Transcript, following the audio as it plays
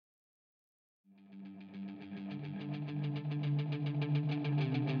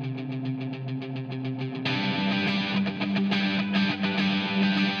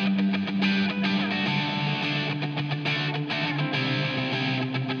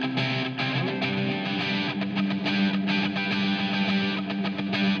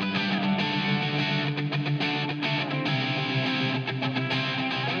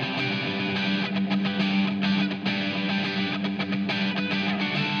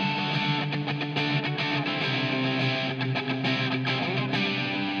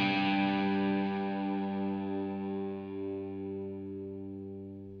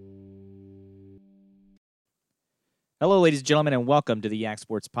Hello, ladies and gentlemen, and welcome to the Yak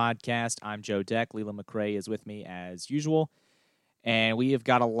Sports Podcast. I'm Joe Deck. Leland McRae is with me as usual, and we have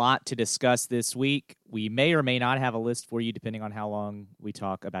got a lot to discuss this week. We may or may not have a list for you, depending on how long we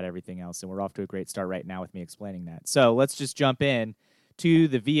talk about everything else, and we're off to a great start right now with me explaining that. So let's just jump in to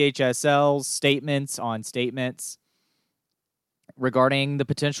the VHSL's statements on statements regarding the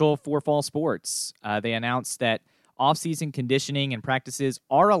potential for fall sports. They announced that off-season conditioning and practices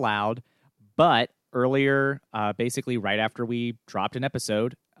are allowed, but earlier, basically right after we dropped an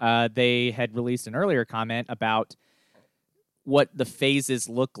episode, they had released an earlier comment about what the phases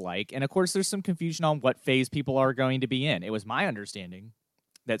look like. And of course, there's some confusion on what phase people are going to be in. It was my understanding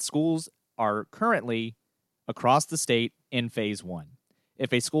that schools are currently across the state in phase 1.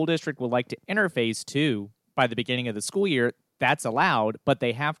 If a school district would like to enter phase 2 by the beginning of the school year, that's allowed, but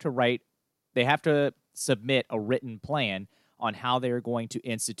they have to submit a written plan on how they are going to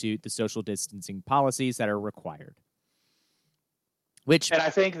institute the social distancing policies that are required. And I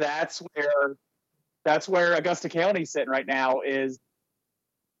think that's where Augusta County's sitting right now is,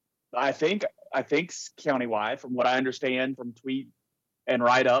 I think countywide, from what I understand from tweet and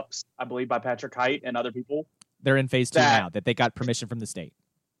write-ups, I believe by Patrick Height and other people. They're in phase 2 now, that they got permission from the state.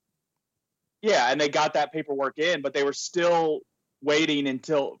 Yeah, and they got that paperwork in, but they were still waiting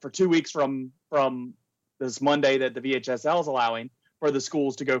for 2 weeks from this Monday that the VHSL is allowing for the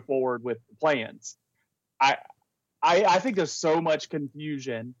schools to go forward with the plans. I think there's so much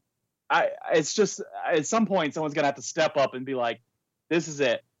confusion. It's just at some point someone's gonna have to step up and be like, "This is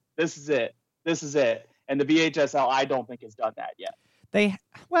it. This is it. This is it." And the VHSL, I don't think, has done that yet.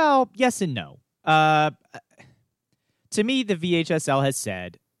 Yes and no. To me, the VHSL has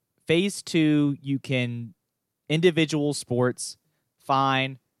said phase 2, you can individual sports,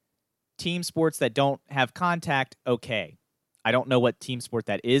 fine. Team sports that don't have contact, okay. I don't know what team sport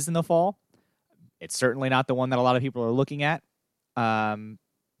that is in the fall. It's certainly not the one that a lot of people are looking at.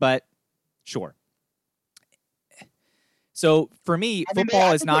 But sure. So for me,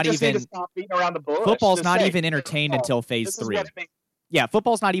 football is not even football's not even entertained until phase 3. Yeah,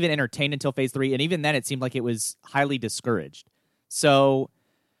 football's not even entertained until phase 3, and even then it seemed like it was highly discouraged. So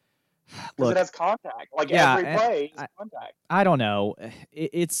look, it has contact. Every play is contact. I don't know.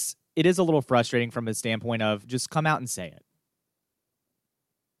 It is a little frustrating from a standpoint of just come out and say it.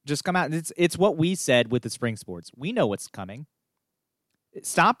 Just come out. It's what we said with the spring sports. We know what's coming.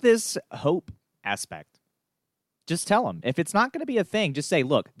 Stop this hope aspect. Just tell them. If it's not going to be a thing, just say,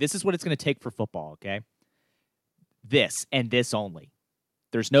 look, this is what it's going to take for football, okay? This and this only.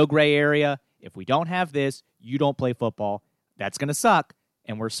 There's no gray area. If we don't have this, you don't play football. That's going to suck,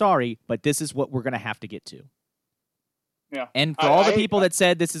 and we're sorry, but this is what we're going to have to get to. Yeah. And for all the people that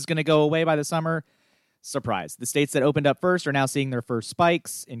said this is going to go away by the summer, surprise. The states that opened up first are now seeing their first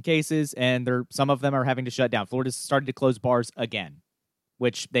spikes in cases, and some of them are having to shut down. Florida's started to close bars again,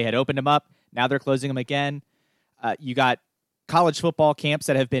 which they had opened them up. Now they're closing them again. You got college football camps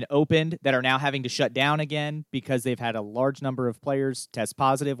that have been opened that are now having to shut down again because they've had a large number of players test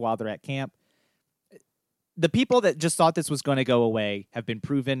positive while they're at camp. The people that just thought this was going to go away have been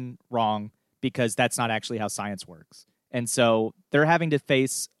proven wrong because that's not actually how science works. And so they're having to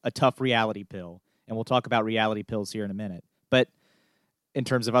face a tough reality pill. And we'll talk about reality pills here in a minute. But in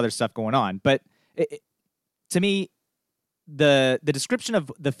terms of other stuff going on. But to me, the description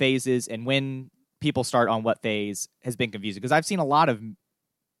of the phases and when people start on what phase has been confusing. Because I've seen a lot of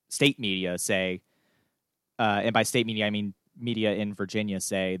state media say, and by state media, I mean media in Virginia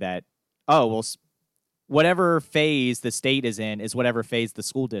say that, oh, well, whatever phase the state is in is whatever phase the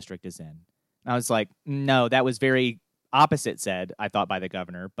school district is in. And I was like, no, that was very opposite said, I thought, by the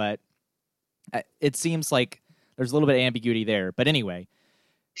governor, but it seems like there's a little bit of ambiguity there. But anyway,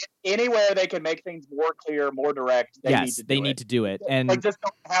 anywhere they can make things more clear, more direct, they need to do it. And just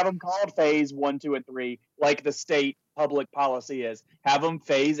don't have them called phase 1, 2, and 3 like the state public policy is. Have them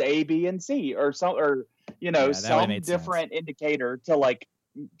phase A, B, and C, or some different indicator to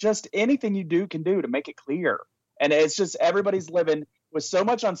just anything you can do to make it clear. And it's just everybody's living with so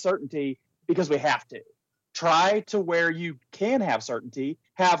much uncertainty because we have to. Try to where you can have certainty,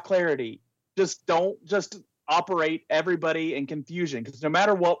 have clarity. Just don't operate everybody in confusion, because no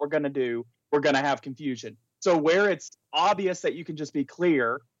matter what we're going to do, we're going to have confusion. So where it's obvious that you can just be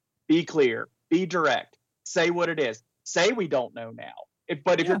clear, be direct, say what it is. Say we don't know now. If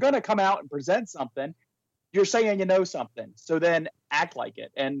you're going to come out and present something, you're saying you know something. So then act like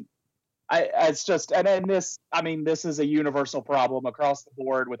it. And this is a universal problem across the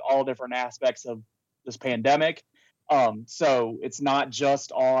board with all different aspects of this pandemic. So it's not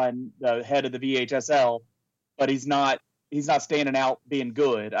just on the head of the VHSL, but he's not standing out being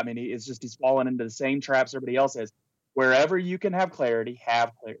good. I mean, he's fallen into the same traps everybody else is. Wherever you can have clarity,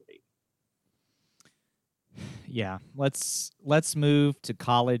 have clarity. Yeah, let's move to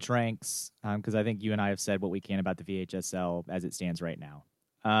college ranks because I think you and I have said what we can about the VHSL as it stands right now.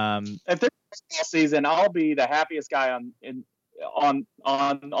 If there's a season, I'll be the happiest guy on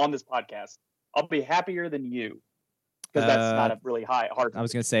this podcast. I'll be happier than you because that's not a really hard. I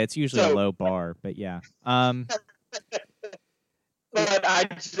was going to say it's usually a low bar, but yeah. But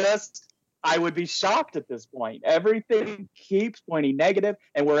I would be shocked at this point. Everything keeps pointing negative,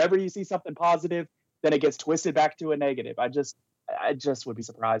 and wherever you see something positive, then it gets twisted back to a negative. I just would be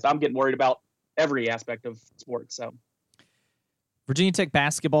surprised. I'm getting worried about every aspect of sports. So, Virginia Tech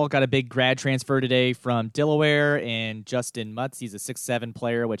basketball got a big grad transfer today from Delaware, and Justin Mutz. He's a 6'7"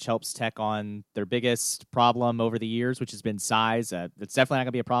 player, which helps Tech on their biggest problem over the years, which has been size. It's definitely not going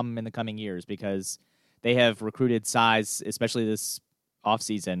to be a problem in the coming years because they have recruited size, especially this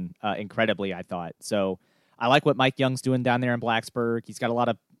offseason, incredibly, I thought. So I like what Mike Young's doing down there in Blacksburg. He's got a lot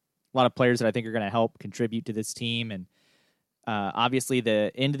of players that I think are going to help contribute to this team. And obviously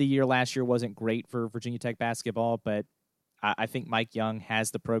the end of the year last year wasn't great for Virginia Tech basketball, but I think Mike Young has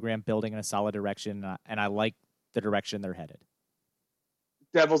the program building in a solid direction, and I like the direction they're headed.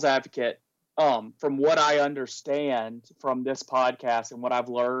 Devil's advocate. From what I understand from this podcast and what I've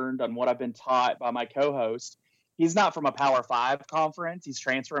learned and what I've been taught by my co-host, he's not from a Power 5 conference. He's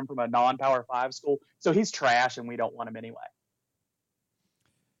transferring from a non-Power 5 school. So he's trash, and we don't want him anyway.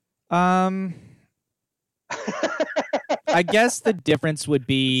 I guess the difference would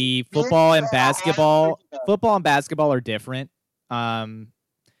be football and basketball. Football and basketball are different.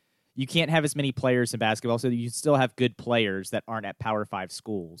 You can't have as many players in basketball, so you still have good players that aren't at Power 5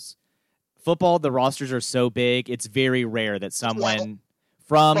 schools. Football, the rosters are so big, it's very rare that someone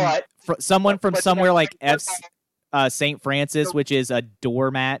from somewhere like St. Francis, which is a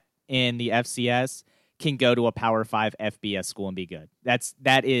doormat in the FCS, can go to a Power 5 FBS school and be good.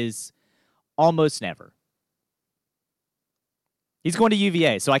 That is almost never. He's going to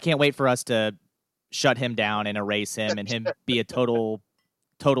UVA, so I can't wait for us to shut him down and erase him and him be a total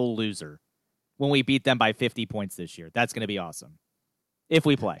loser when we beat them by 50 points this year. That's going to be awesome if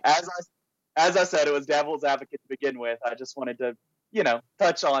we play. As I said, it was devil's advocate to begin with. I just wanted to,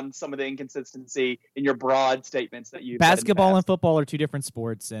 touch on some of the inconsistency in your broad statements that you. Basketball and football are two different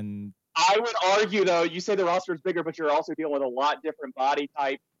sports, and I would argue, though, you say the roster is bigger, but you're also dealing with a lot different body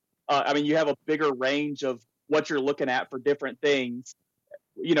type. You have a bigger range of what you're looking at for different things.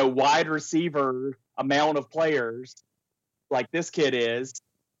 Wide receiver amount of players like this kid is.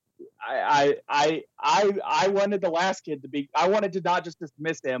 I wanted the last kid to be. I wanted to not just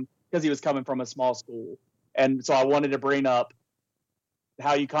dismiss him because he was coming from a small school, and so I wanted to bring up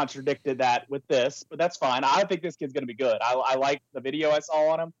how you contradicted that with this. But that's fine. I think this kid's going to be good. I liked the video I saw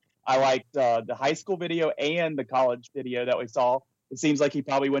on him. I liked the high school video and the college video that we saw. It seems like he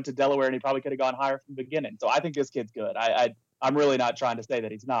probably went to Delaware and he probably could have gone higher from the beginning. So I think this kid's good. I'm really not trying to say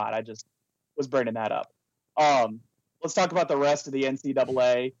that he's not. I just was bringing that up. Let's talk about the rest of the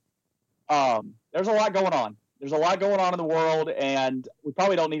NCAA. There's a lot going on. There's a lot going on in the world, and we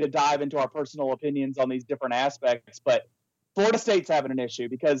probably don't need to dive into our personal opinions on these different aspects, but Florida State's having an issue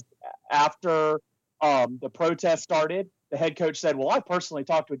because after the protest started, the head coach said, well, I personally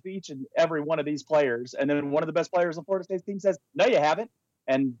talked with each and every one of these players. And then one of the best players on Florida State's team says, no, you haven't.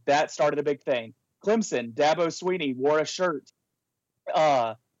 And that started a big thing. Clemson, Dabo Swinney wore a shirt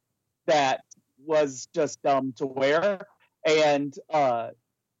that was just dumb to wear. And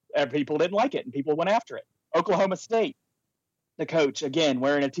people didn't like it, and people went after it. Oklahoma State, the coach, again,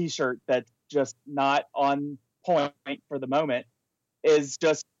 wearing a T-shirt that's just not on point for the moment, is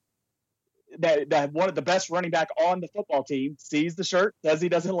just that one of the best running back on the football team sees the shirt, says he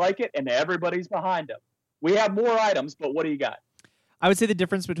doesn't like it, and everybody's behind him. We have more items, but what do you got? I would say the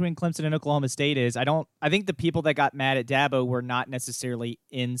difference between Clemson and Oklahoma State is I think the people that got mad at Dabo were not necessarily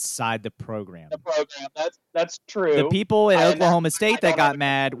inside the program. That's true. The people at Oklahoma State that got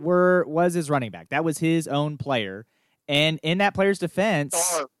mad was his running back. That was his own player. And in that player's defense,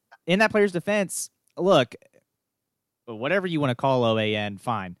 look, whatever you want to call OAN,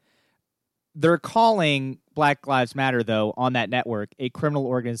 fine. They're calling Black Lives Matter, though, on that network a criminal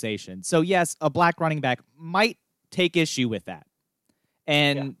organization. So, yes, a black running back might take issue with that.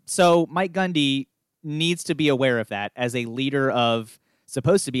 And so Mike Gundy needs to be aware of that as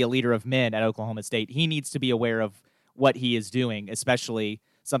supposed to be a leader of men at Oklahoma State. He needs to be aware of what he is doing, especially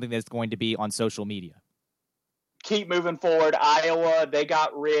something that's going to be on social media. Keep moving forward. Iowa, they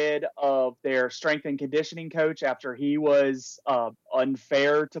got rid of their strength and conditioning coach after he was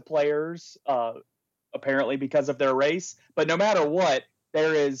unfair to players, apparently because of their race. But no matter what,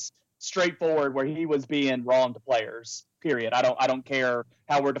 there is straightforward where he was being wrong to players. Period. I don't care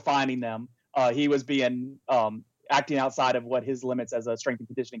how we're defining them. He was being acting outside of what his limits as a strength and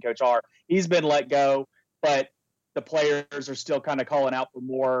conditioning coach are. He's been let go, but the players are still kind of calling out for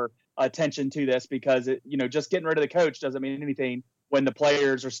more attention to this because just getting rid of the coach doesn't mean anything when the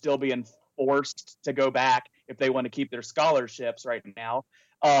players are still being forced to go back if they want to keep their scholarships right now.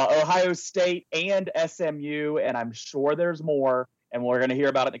 Ohio State and SMU, and I'm sure there's more, and we're going to hear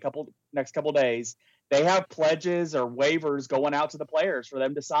about it in the next couple days. They have pledges or waivers going out to the players for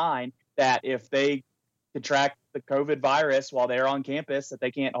them to sign that if they contract the COVID virus while they're on campus, that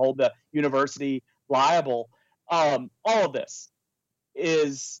they can't hold the university liable. All of this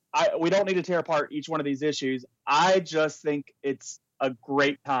we don't need to tear apart each one of these issues. I just think it's a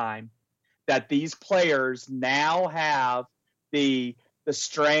great time that these players now have the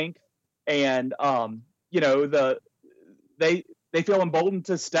strength and they feel emboldened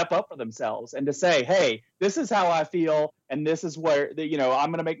to step up for themselves and to say, hey, this is how I feel, and this is where I'm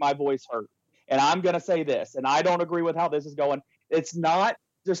going to make my voice heard, and I'm going to say this, and I don't agree with how this is going. It's not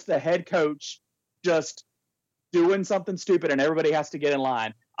just the head coach just doing something stupid and everybody has to get in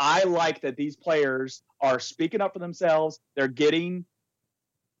line. I like that these players are speaking up for themselves. They're getting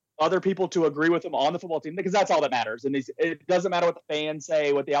other people to agree with them on the football team because that's all that matters. And it doesn't matter what the fans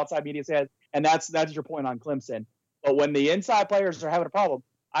say, what the outside media says, and that's your point on Clemson. But when the inside players are having a problem,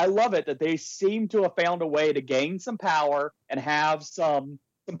 I love it that they seem to have found a way to gain some power and have some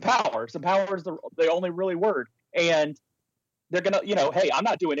power. Some power is the only really word. And they're going to, hey, I'm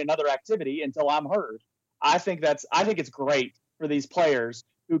not doing another activity until I'm heard. I think it's great for these players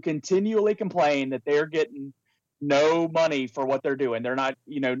who continually complain that they're getting no money for what they're doing. They're not,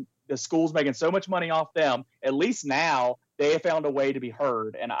 the school's making so much money off them. At least now they have found a way to be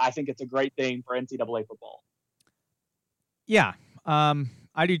heard. And I think it's a great thing for NCAA football. Yeah,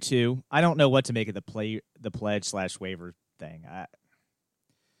 I do too. I don't know what to make of the pledge/waiver thing.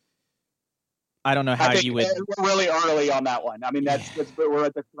 I don't know how you would. We're really early on that one. I mean, we're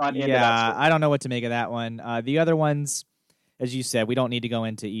at the front end. Yeah, I don't know what to make of that one. The other ones, as you said, we don't need to go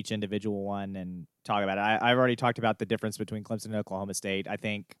into each individual one and talk about it. I've already talked about the difference between Clemson and Oklahoma State. I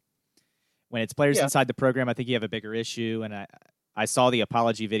think when it's players inside the program, I think you have a bigger issue. And I saw the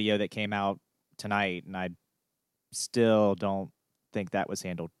apology video that came out tonight, and I still don't think that was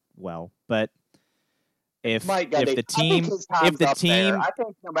handled well. But if the team, I think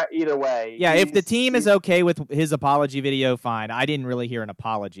either way, if the team is okay with his apology video, fine. I didn't really hear an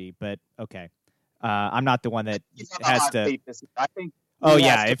apology, but okay. I'm not the one that has to. I think.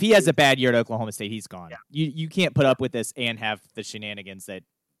 If he has a bad year at Oklahoma State, he's gone. Yeah. You can't put up with this and have the shenanigans that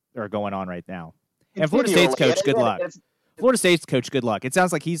are going on right now. And Florida State's coach, good luck. Florida State's coach, good luck. It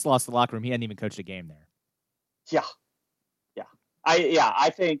sounds like he's lost the locker room. He hadn't even coached a game there. Yeah. I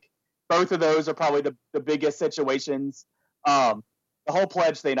think both of those are probably the biggest situations. The whole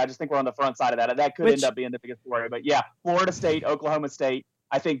pledge thing, I just think we're on the front side of that. That could end up being the biggest story. But yeah, Florida State, Oklahoma State,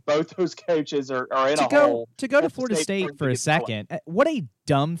 I think both those coaches are in a hole. To go to Florida State for a second, what a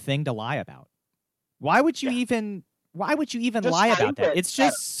dumb thing to lie about. Why would you even lie about that? It's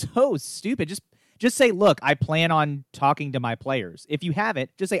just so stupid. Just say, look, I plan on talking to my players. If you haven't,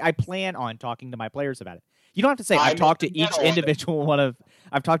 just say, I plan on talking to my players about it. You don't have to say, I've talked to each individual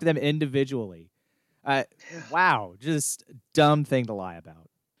I've talked to them individually. Wow, just dumb thing to lie about.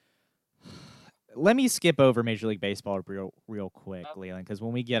 Let me skip over Major League Baseball real quick, Leland, because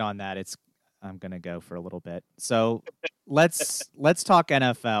when we get on that, I'm going to go for a little bit. So let's talk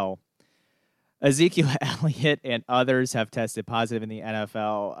NFL. Ezekiel Elliott and others have tested positive in the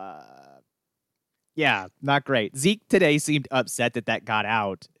NFL. Yeah, not great. Zeke today seemed upset that got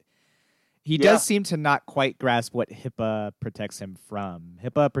out. He does seem to not quite grasp what HIPAA protects him from.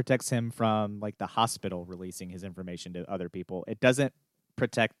 HIPAA protects him from like the hospital releasing his information to other people. It doesn't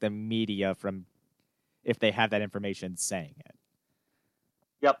protect the media from if they have that information saying it.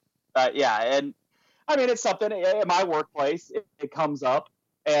 Yep. And I mean, it's something in my workplace, it comes up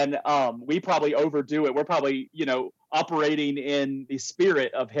and we probably overdo it. We're probably, operating in the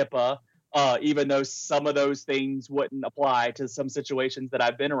spirit of HIPAA. Even though some of those things wouldn't apply to some situations that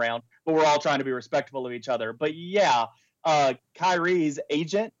I've been around, but we're all trying to be respectful of each other. But Kyrie's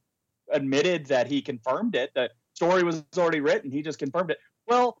agent admitted that he confirmed it. The story was already written. He just confirmed it.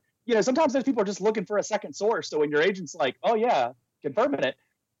 Well, sometimes those people are just looking for a second source. So when your agent's like, oh yeah, confirming it,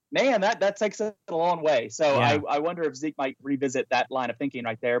 man, that takes it a long way. So I wonder if Zeke might revisit that line of thinking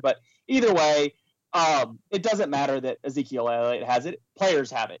right there. But either way, it doesn't matter that Ezekiel Elliott has it.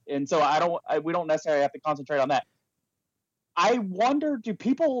 Players have it. And so we don't necessarily have to concentrate on that. I wonder, do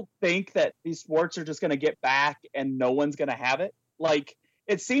people think that these sports are just going to get back and no one's going to have it? Like,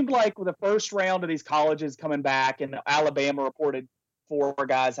 it seemed like with the first round of these colleges coming back, and Alabama reported 4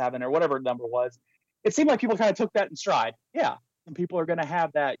 guys having, or whatever the number was, it seemed like people kind of took that in stride. Yeah, and people are going to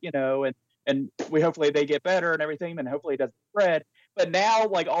have that, and we hopefully they get better and everything, and hopefully it doesn't spread. But now,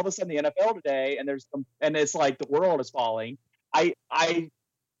 like all of a sudden, the NFL today, and it's like the world is falling. I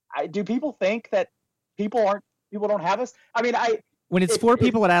do people think that people don't have us? I mean, when it's 4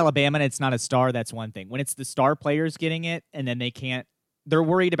 people at Alabama and it's not a star, that's one thing. When it's the star players getting it and then they're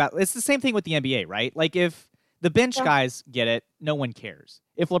worried about. It's the same thing with the NBA, right? Like if the bench guys get it, no one cares.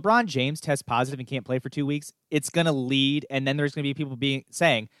 If LeBron James tests positive and can't play for 2 weeks, it's going to lead, and then there's going to be people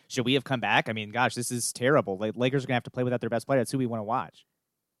saying, should we have come back? I mean, gosh, this is terrible. Lakers are going to have to play without their best player. That's who we want to watch.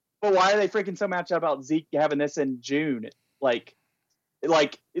 But why are they freaking so much about Zeke having this in June? Like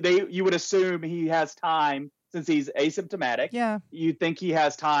you would assume he has time since he's asymptomatic. Yeah. You'd think he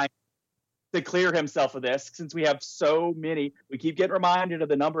has time to clear himself of this since we have so many. We keep getting reminded of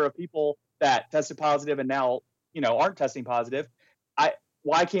the number of people that tested positive and now, aren't testing positive.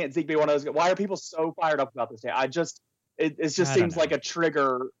 Why can't Zeke be one of those? Why are people so fired up about this day? It just seems like a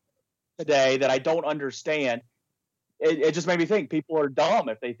trigger today that I don't understand. It just made me think people are dumb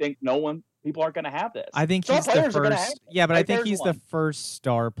if they think people aren't going to have this. I think he's the first. Yeah, but I think he's the first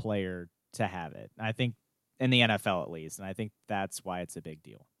star player to have it. I think in the NFL at least, and I think that's why it's a big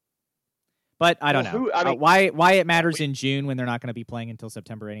deal. But I don't know why it matters in June when they're not going to be playing until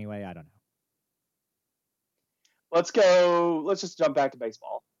September anyway. I don't know. Let's just jump back to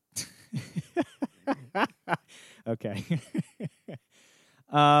baseball. Okay.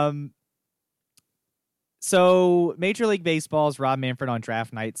 So Major League Baseball's Rob Manfred on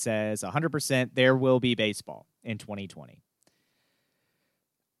draft night says 100% there will be baseball in 2020.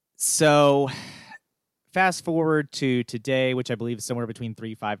 So fast forward to today, which I believe is somewhere between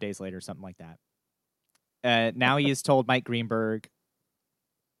 3-5 days later, something like that. Now he has told Mike Greenberg,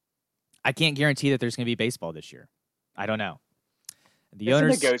 I can't guarantee that there's going to be baseball this year. I don't know. The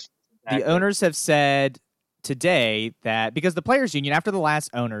owners have said today that because the Players Union, after the last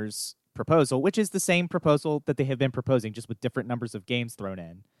owners proposal, which is the same proposal that they have been proposing, just with different numbers of games thrown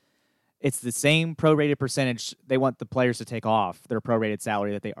in, it's the same prorated percentage they want the players to take off their prorated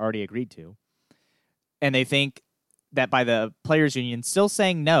salary that they already agreed to. And they think that by the Players Union still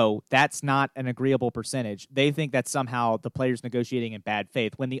saying no, that's not an agreeable percentage. They think that somehow the players negotiating in bad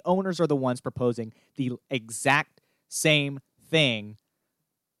faith when the owners are the ones proposing the exact same thing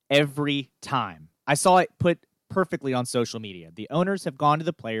every time. I saw it put perfectly on social media. The owners have gone to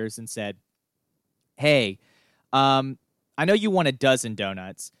the players and said, hey, I know you want a dozen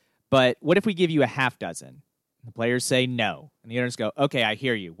donuts, but what if we give you a half dozen? The players say no. And the owners go, okay, I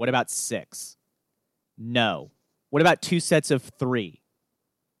hear you. What about 6? No. What about 2 sets of 3?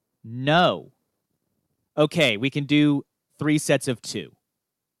 No. Okay, we can do 3 sets of 2.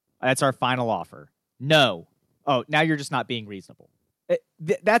 That's our final offer. No. Oh, now you're just not being reasonable.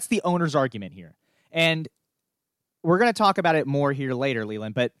 That's the owner's argument here. And we're going to talk about it more here later,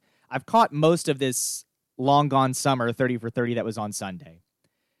 Leland, but I've caught most of this long gone summer 30 for 30 that was on Sunday.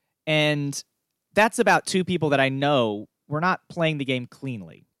 And that's about 2 people that I know were not playing the game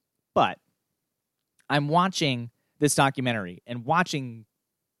cleanly. But I'm watching this documentary and watching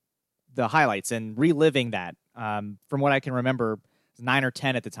the highlights and reliving that. From what I can remember, 9 or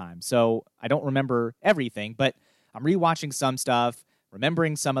 10 at the time. So I don't remember everything, but I'm rewatching some stuff,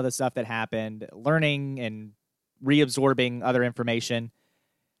 remembering some of the stuff that happened, learning and reabsorbing other information.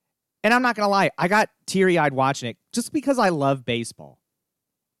 And I'm not going to lie, I got teary-eyed watching it just because I love baseball.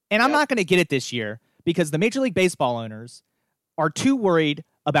 And I'm not going to get it this year because the Major League Baseball owners are too worried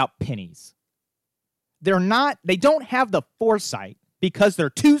about pennies. They don't have the foresight because they're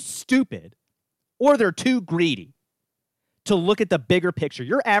too stupid or they're too greedy to look at the bigger picture.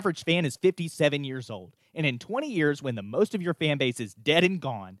 Your average fan is 57 years old. And in 20 years, when the most of your fan base is dead and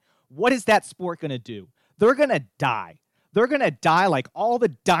gone, what is that sport going to do? They're going to die. They're going to die like all the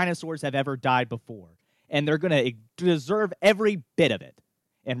dinosaurs have ever died before. And they're going to deserve every bit of it.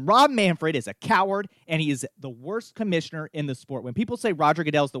 And Rob Manfred is a coward, and he is the worst commissioner in the sport. When people say Roger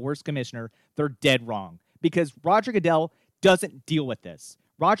Goodell is the worst commissioner, they're dead wrong. Because Roger Goodell doesn't deal with this.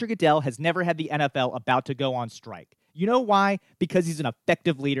 Roger Goodell has never had the NFL about to go on strike. You know why? Because he's an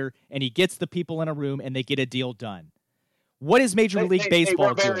effective leader, and he gets the people in a room, and they get a deal done. What is Major League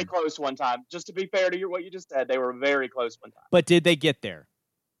Baseball doing? They were very close one time. Just to be fair to what you just said, they were very close one time. But did they get there?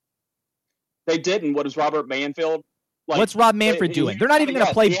 They didn't. What is Robert Manfred? What's Rob Manfred doing? They're not even going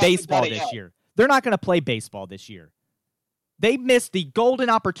to play baseball this year. They're not going to play baseball this year. They missed the golden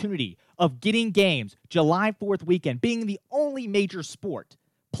opportunity of getting games July 4th weekend, being the only major sport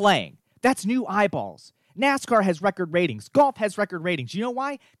playing. That's new eyeballs. NASCAR has record ratings. Golf has record ratings. You know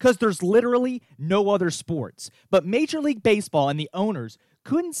why? Because there's literally no other sports. But Major League Baseball and the owners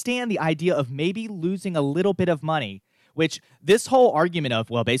couldn't stand the idea of maybe losing a little bit of money, which this whole argument of,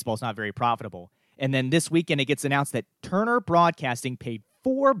 well, baseball's not very profitable. And then this weekend it gets announced that Turner Broadcasting paid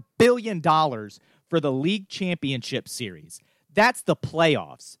 $4 billion for the league championship series. That's the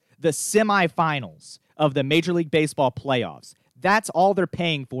playoffs, the semifinals of the Major League Baseball playoffs. That's all they're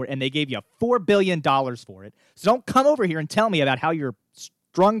paying for, and they gave you $4 billion for it. So don't come over here and tell me about how you're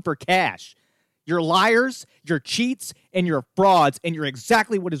strung for cash. You're liars, you're cheats, and you're frauds, and you're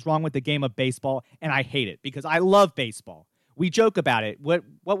exactly what is wrong with the game of baseball, and I hate it because I love baseball. We joke about it. What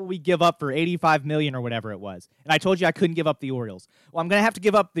will we give up for $85 million or whatever it was? And I told you I couldn't give up the Orioles. Well, I'm going to have to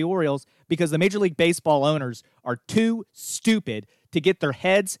give up the Orioles because the Major League Baseball owners are too stupid to get their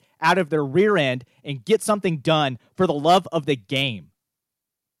heads out of their rear end and get something done for the love of the game.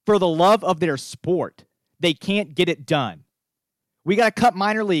 For the love of their sport. They can't get it done. We got to cut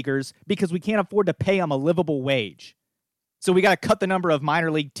minor leaguers because we can't afford to pay them a livable wage. So we got to cut the number of minor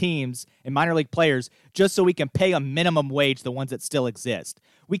league teams and minor league players just so we can pay a minimum wage, the ones that still exist.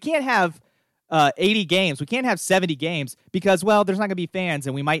 We can't have 80 games. We can't have 70 games because, well, there's not going to be fans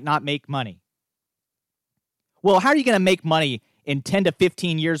and we might not make money. Well, how are you going to make money in 10 to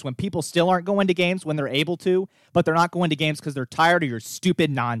 15 years when people still aren't going to games when they're able to, but they're not going to games because they're tired of your stupid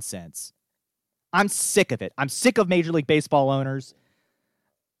nonsense? I'm sick of it. I'm sick of Major League Baseball owners.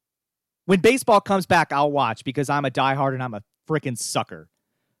 When baseball comes back, I'll watch because I'm a diehard and I'm a freaking sucker.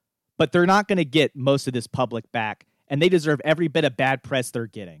 But they're not going to get most of this public back, and they deserve every bit of bad press they're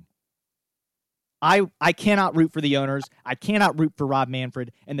getting. I cannot root for the owners. I cannot root for Rob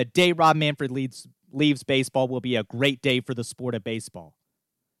Manfred, and the day Rob Manfred leaves baseball will be a great day for the sport of baseball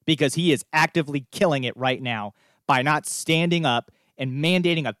because he is actively killing it right now by not standing up and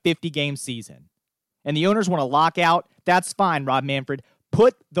mandating a 50-game season. And the owners want to lock out. That's fine, Rob Manfred.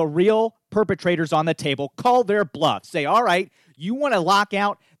 Put the real perpetrators on the table. Call their bluff. Say, all right, you want to lock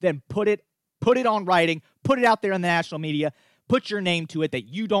out, then put it on writing. Put it out there in the national media. Put your name to it that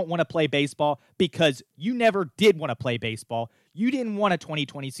you don't want to play baseball because you never did want to play baseball. You didn't want a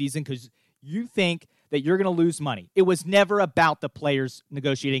 2020 season because you think that you're going to lose money. It was never about the players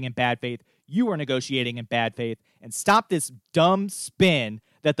negotiating in bad faith. You were negotiating in bad faith. And stop this dumb spin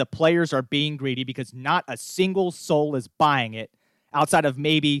that the players are being greedy because not a single soul is buying it outside of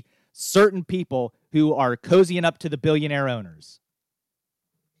maybe certain people who are cozying up to the billionaire owners.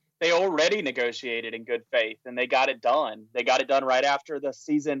 They already negotiated in good faith, and they got it done. They got it done right after the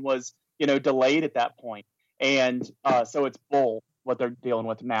season was, delayed at that point. And so it's bull what they're dealing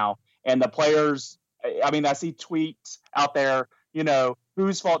with now. And the players, I see tweets out there,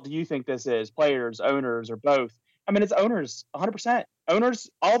 whose fault do you think this is? Players, owners, or both? It's owners, 100%. Owners,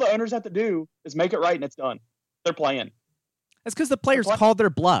 all the owners have to do is make it right, and it's done. They're playing. That's because the players called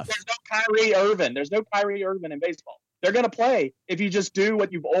their bluff. There's no Kyrie Irving. There's no Kyrie Irving in baseball. They're going to play if you just do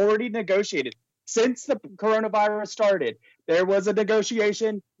what you've already negotiated. Since the coronavirus started, there was a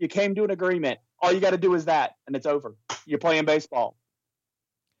negotiation. You came to an agreement. All you got to do is that, and it's over. You're playing baseball.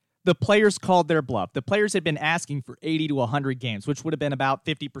 The players called their bluff. The players had been asking for 80 to 100 games, which would have been about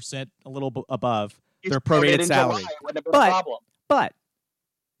 50%, a little above their prorated salary. But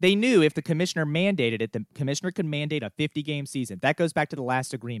they knew if the commissioner mandated it, the commissioner could mandate a 50-game season. That goes back to the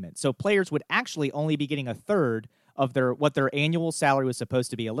last agreement. So players would actually only be getting a third of what their annual salary was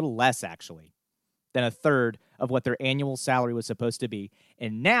supposed to be, a little less actually, than a third of what their annual salary was supposed to be.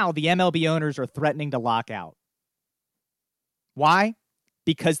 And now the MLB owners are threatening to lock out. Why?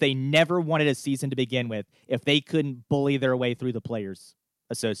 Because they never wanted a season to begin with if they couldn't bully their way through the Players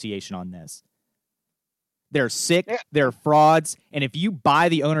Association on this. They're sick, they're frauds, and if you buy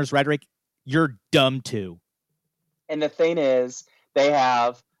the owner's rhetoric, you're dumb too. And the thing is, they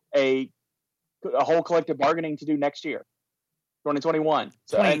have a whole collective bargaining to do next year, 2021.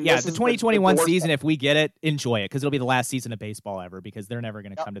 So, the 2021 season, if we get it, enjoy it, because it'll be the last season of baseball ever, because they're never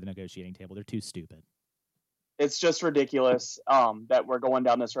going to come to the negotiating table. They're too stupid. It's just ridiculous that we're going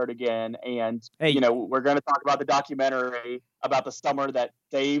down this road again. And, we're going to talk about the documentary about the summer that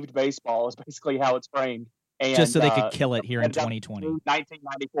saved baseball is basically how it's framed. And, just so they could kill it here in 2020.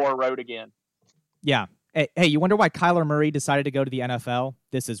 1994 road again. Yeah. Hey, you wonder why Kyler Murray decided to go to the NFL?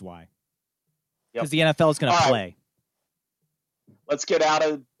 This is why. Because the NFL is going to play. Right. Let's get out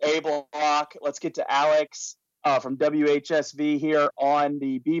of A block. Let's get to Alex from WHSV here on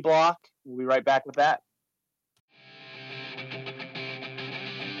the B block. We'll be right back with that.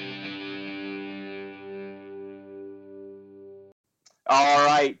 All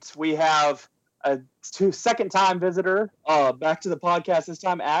right. We have second time visitor back to the podcast. This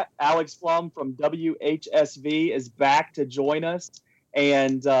time, Alex Flum from WHSV is back to join us,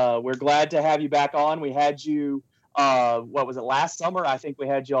 and we're glad to have you back on. We had you, what was it, last summer? I think we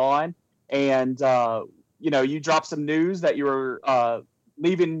had you on, and you dropped some news that you were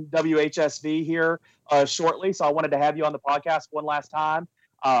leaving WHSV here shortly. So I wanted to have you on the podcast one last time.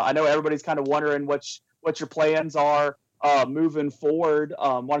 I know everybody's kind of wondering what your plans are moving forward.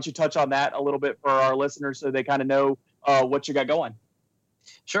 Why don't you touch on that a little bit for our listeners so they kind of know what you got going?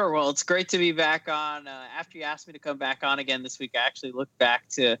 Sure. Well, it's great to be back on. After you asked me to come back on again this week, I actually looked back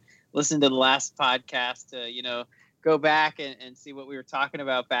to listen to the last podcast to, go back and see what we were talking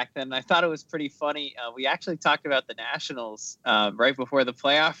about back then. And I thought it was pretty funny. We actually talked about the Nationals right before the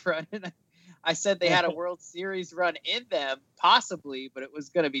playoff run. And I said they had a World Series run in them, possibly, but it was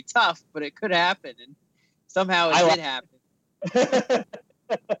going to be tough, but it could happen. And somehow it did happen.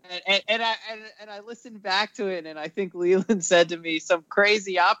 and I listened back to it, and I think Leland said to me, some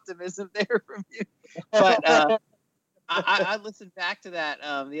crazy optimism there from you. But I listened back to that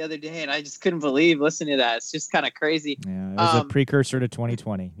the other day, and I just couldn't believe listening to that. It's just kind of crazy. Yeah, it was a precursor to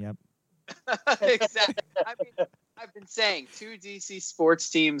 2020. Yep. Exactly. I mean, I've been saying 2 DC sports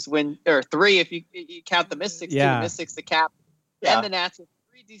teams win, or 3 if you count the Mystics. Yeah. The Mystics, the Cap, and the Nats.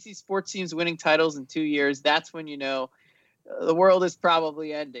 3 DC sports teams winning titles in 2 years. That's when the world is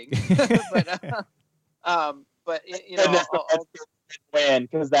probably ending. But win,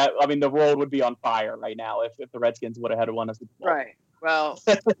 because the world would be on fire right now if the Redskins would have had won us. Right. Well,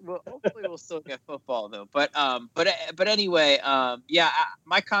 hopefully we'll still get football though. But anyway,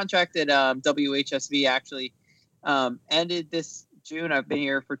 my contract at WHSV actually ended this June. I've been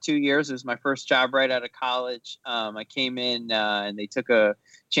here for 2 years. It was my first job right out of college. I came in and they took a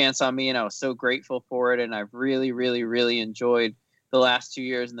chance on me, and I was so grateful for it. And I've really, really, really enjoyed the last 2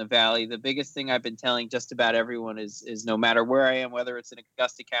 years in the Valley. The biggest thing I've been telling just about everyone is no matter where I am, whether it's in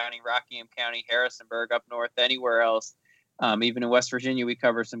Augusta County, Rockingham County, Harrisonburg, up north, anywhere else, even in West Virginia, we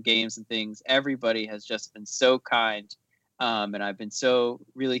cover some games and things. Everybody has just been so kind. And I've been so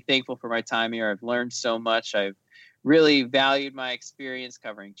really thankful for my time here. I've learned so much. I've really valued my experience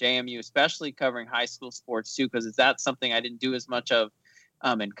covering JMU, especially covering high school sports too, because that's something I didn't do as much of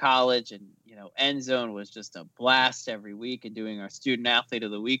in college. And End Zone was just a blast every week, and doing our Student Athlete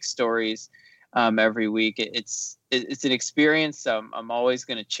of the Week stories every week. It's an experience I'm always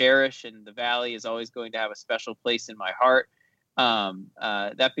going to cherish, and the Valley is always going to have a special place in my heart.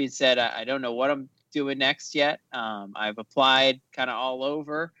 That being said, I don't know what I'm doing next yet. I've applied kind of all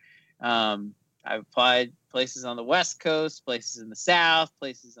over. I've applied places on the West Coast, places in the South,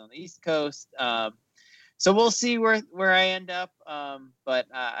 places on the East Coast. So we'll see where I end up. But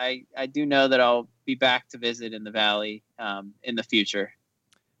I do know that I'll be back to visit in the Valley in the future.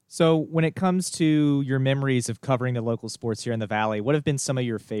 So when it comes to your memories of covering the local sports here in the Valley, what have been some of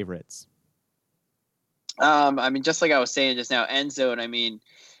your favorites? Just like I was saying just now, End Zone,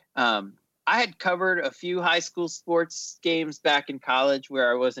 I had covered a few high school sports games back in college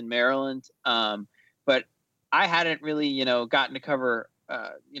where I was in Maryland. But I hadn't really, gotten to cover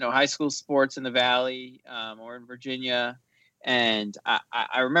high school sports in the Valley or in Virginia. And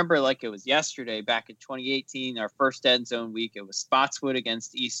I remember like it was yesterday, back in 2018, our first End Zone week. It was Spotswood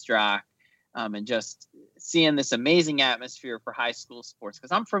against East Rock, and just seeing this amazing atmosphere for high school sports.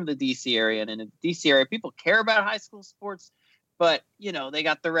 Because I'm from the D.C. area, and in the D.C. area, people care about high school sports, but, they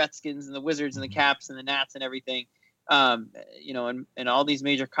got the Redskins and the Wizards and the Caps and the Nats and everything, and all these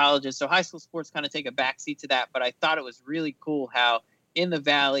major colleges. So high school sports kind of take a backseat to that. But I thought it was really cool how in the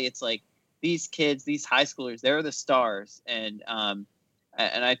Valley, it's like these kids, these high schoolers, they're the stars. And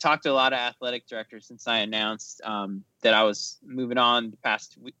I talked to a lot of athletic directors since I announced that I was moving on the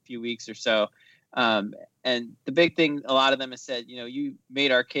past few weeks or so. And the big thing, a lot of them have said, you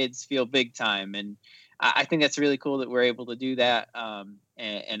made our kids feel big time. And I think that's really cool that we're able to do that.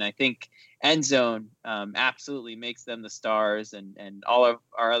 And I think End Zone absolutely makes them the stars, and all of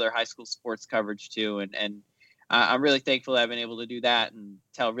our other high school sports coverage too. And I'm really thankful that I've been able to do that and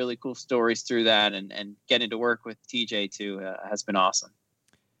tell really cool stories through that, and getting to work with TJ too has been awesome.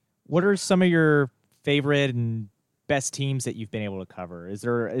 What are some of your favorite and best teams that you've been able to cover? Is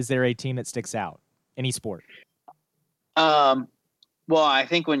there a team that sticks out? Any sport? Well, I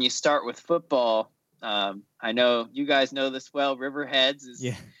think when you start with football, I know you guys know this well. Riverheads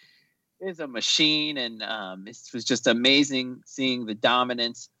is a machine, and it was just amazing seeing the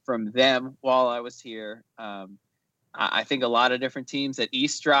dominance from them while I was here. I think a lot of different teams at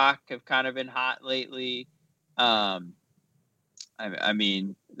East Rock have kind of been hot lately. The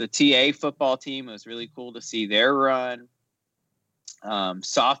TA football team, it was really cool to see their run.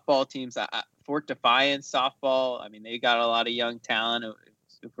 Softball teams, Fort Defiance softball. I mean, they got a lot of young talent.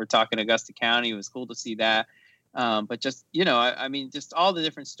 If we're talking Augusta County, it was cool to see that. But just, I mean, just all the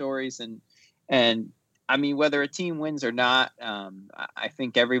different stories and I mean, whether a team wins or not, I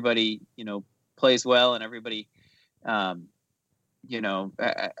think everybody, plays well and everybody, has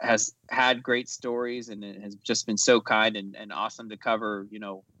had great stories and it has just been so kind and awesome to cover,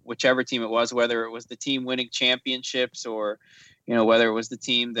 whichever team it was, whether it was the team winning championships or, whether it was the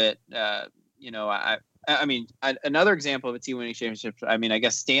team that, I mean, another example of a team winning championships. I mean, I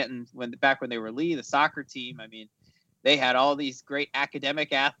guess Stanton, back when they were Lee, the soccer team, I mean, they had all these great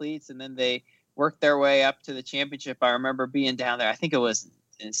academic athletes and then they worked their way up to the championship. I remember being down there. I think it was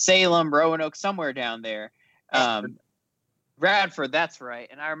in Salem, Roanoke, somewhere down there. Radford, that's right.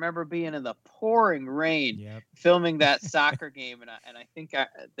 And I remember being in the pouring rain, filming that soccer game, and I think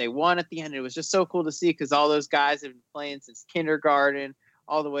they won at the end. It was just so cool to see because all those guys have been playing since kindergarten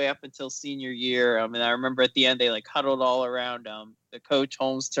all the way up until senior year. I mean, I remember at the end they huddled all around the coach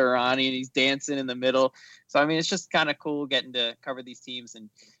Holmes Tarani, and he's dancing in the middle. So I mean, it's just kind of cool getting to cover these teams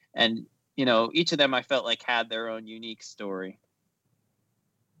and each of them I felt like had their own unique story.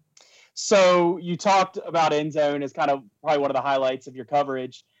 So you talked about End Zone as kind of probably one of the highlights of your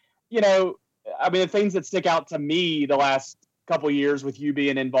coverage. I mean, the things that stick out to me the last couple of years with you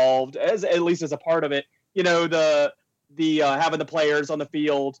being involved, at least as a part of it, the having the players on the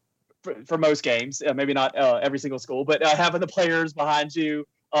field for most games, maybe not every single school, but having the players behind you,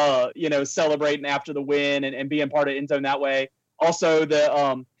 celebrating after the win and being part of End Zone that way. Also,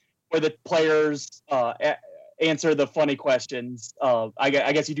 where the players answer the funny questions. I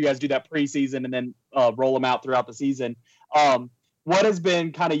guess you guys do that preseason and then roll them out throughout the season. What has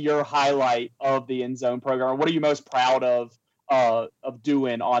been kind of your highlight of the End Zone program? What are you most proud of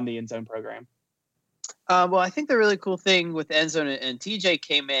doing on the End Zone program? Well, I think the really cool thing with End Zone, and TJ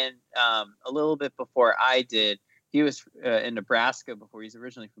came in a little bit before I did. He was in Nebraska before. He's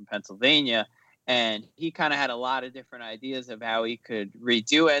originally from Pennsylvania. And he kind of had a lot of different ideas of how he could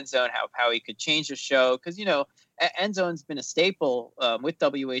redo End Zone, how he could change the show. Because, End Zone's been a staple with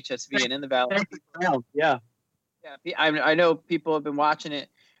WHSV and in the Valley. Yeah. I know people have been watching it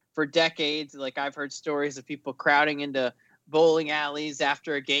for decades. Like, I've heard stories of people crowding into bowling alleys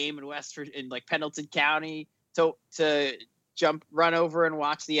after a game in Pendleton County to run over and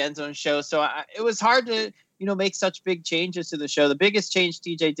watch the End Zone show. So it was hard to make such big changes to the show. The biggest change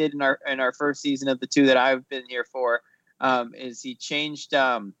TJ did in our first season of the two that I've been here for is he changed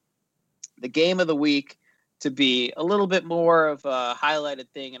the game of the week to be a little bit more of a highlighted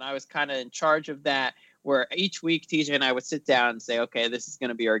thing. And I was kind of in charge of that, where each week TJ and I would sit down and say, okay, this is going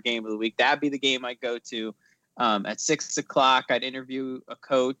to be our game of the week. That'd be the game I'd go to at 6:00. I'd interview a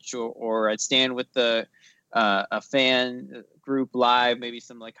coach or I'd stand with a fan group live, maybe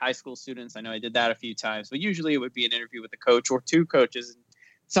some high school students. I know I did that a few times, but usually it would be an interview with a coach or two coaches in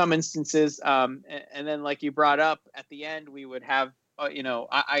some instances. And then like you brought up at the end, we would have,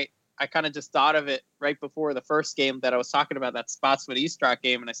 I kind of just thought of it right before the first game that I was talking about, that Spotswood East Rock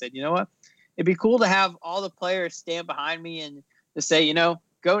game. And I said, you know what, it'd be cool to have all the players stand behind me and to say,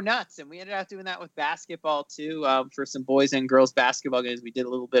 go nuts. And we ended up doing that with basketball too, for some boys and girls basketball games. We did a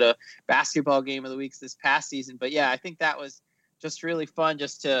little bit of basketball game of the weeks this past season. But yeah, I think that was just really fun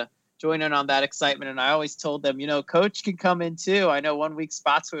just to join in on that excitement. And I always told them, coach can come in too. I know one week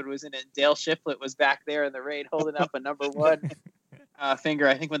Spotswood was in it. Dale Shiflett was back there in the rain holding up a number one finger,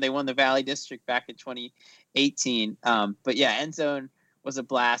 I think when they won the Valley District back in 2018. But yeah, End Zone was a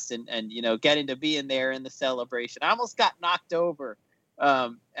blast. And getting to be in there in the celebration. I almost got knocked over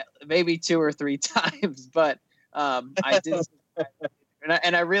maybe 2 or 3 times, but I did.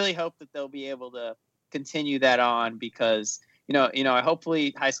 And I really hope that they'll be able to continue that on because,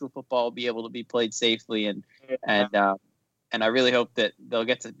 hopefully high school football will be able to be played safely and I really hope that they'll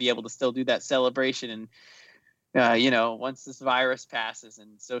get to be able to still do that celebration. And, once this virus passes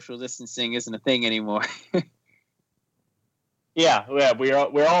and social distancing isn't a thing anymore. Yeah,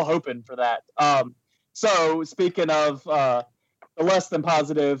 we're all hoping for that. So speaking of the less than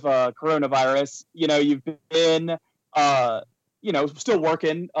positive coronavirus, you've been, still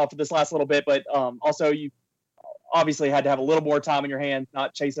working for this last little bit, but also you obviously had to have a little more time on your hands,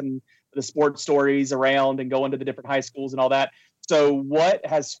 not chasing the sports stories around and going to the different high schools and all that. So what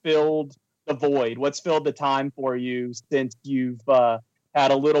has filled the void? What's filled the time for you since you've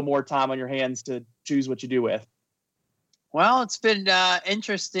had a little more time on your hands to choose what you do with? Well, it's been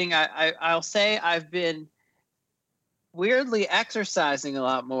interesting. I'll say I've been weirdly exercising a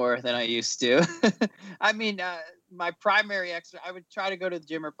lot more than I used to. I mean, my primary exercise. I would try to go to the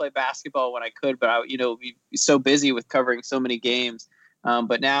gym or play basketball when I could, but I be so busy with covering so many games.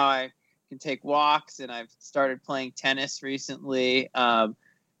 But now I can take walks, and I've started playing tennis recently.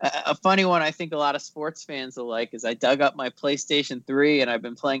 A funny one I think a lot of sports fans will like is I dug up my PlayStation 3 and I've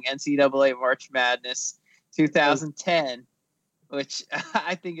been playing NCAA March Madness 2010, which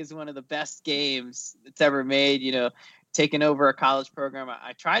I think is one of the best games that's ever made, taking over a college program.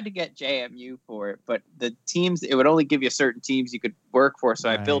 I tried to get JMU for it, but the teams, it would only give you certain teams you could work for. So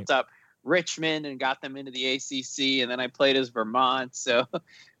I built up Richmond and got them into the ACC, and then I played as Vermont. So,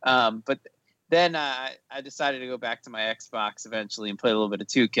 but then I decided to go back to my Xbox eventually and play a little bit of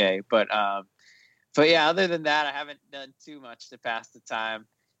 2K. But yeah, other than that, I haven't done too much to pass the time.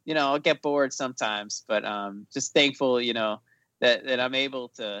 I'll get bored sometimes, but just thankful, that I'm able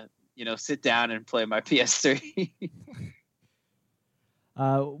to, sit down and play my PS3.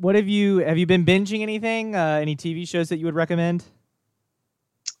 What have you been binging anything? Any TV shows that you would recommend?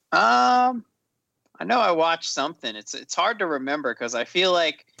 I know I watched something. It's hard to remember because I feel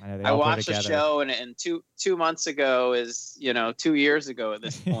like I watched a show and 2 months ago is 2 years ago at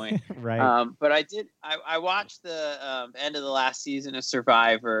this point. Right. But I watched the end of the last season of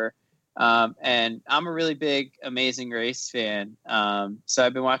Survivor, and I'm a really big Amazing Race fan. So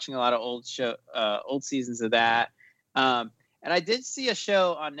I've been watching a lot of old seasons of that. And I did see a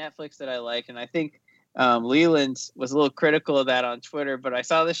show on Netflix that I like, and I think Leland was a little critical of that on Twitter, but I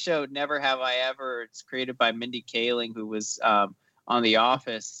saw this show, Never Have I Ever. It's created by Mindy Kaling, who was on The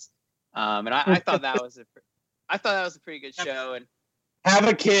Office, and I thought that was a pretty good show. And have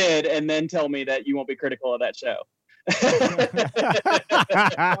a kid, and then tell me that you won't be critical of that show.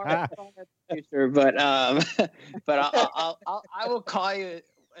 But I will call you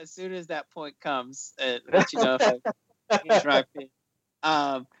as soon as that point comes and let you know if I change my opinion.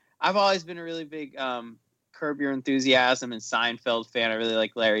 I've always been a really big Curb Your Enthusiasm and Seinfeld fan. I really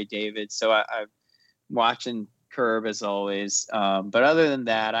like Larry David, so I'm watching Curb as always. But other than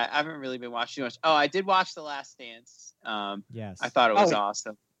that, I haven't really been watching too much. Oh, I did watch The Last Dance. Yes, I thought it was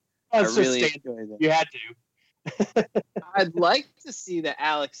awesome. I really enjoyed it. You had to. I'd like to see the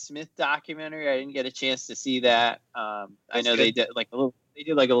Alex Smith documentary. I didn't get a chance to see that. I know they did like a little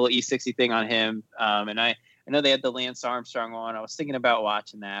E60 thing on him, and I know they had the Lance Armstrong one. I was thinking about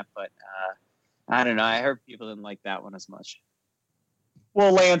watching that, but I don't know. I heard people didn't like that one as much.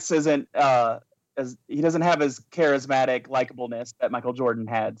 Well, Lance isn't he doesn't have his charismatic likableness that Michael Jordan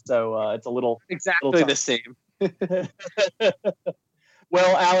had, so it's a little the same.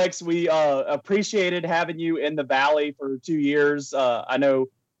 Well, Alex, we appreciated having you in the Valley for 2 years. I know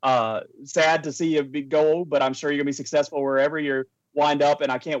sad to see you go, but I'm sure you're gonna be successful wherever you wind up, and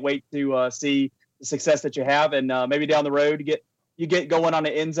I can't wait to see the success that you have, and maybe down the road you get going on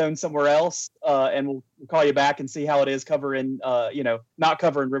an end zone somewhere else, and we'll call you back and see how it is covering, not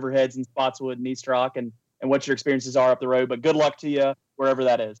covering Riverheads and Spotswood and East Rock, and what your experiences are up the road. But good luck to you wherever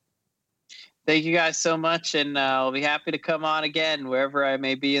that is. Thank you guys so much, and I'll be happy to come on again wherever I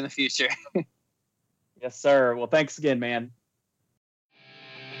may be in the future. Yes, sir. Well, thanks again, man.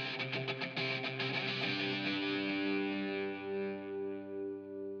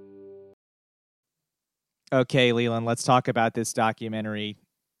 Okay, Leland, let's talk about this documentary,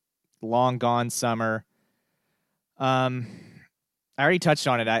 Long Gone Summer. I already touched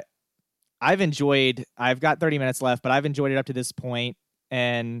on it. I've got 30 minutes left, but I've enjoyed it up to this point,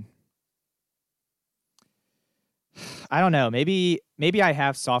 and I don't know, maybe I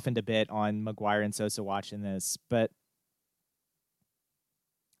have softened a bit on McGuire and Sosa watching this, but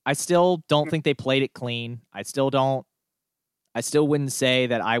I still don't think they played it clean. I still wouldn't say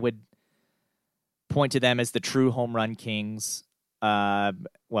that I would point to them as the true home run kings.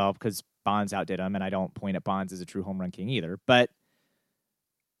 Because Bonds outdid them, and I don't point at Bonds as a true home run king either. But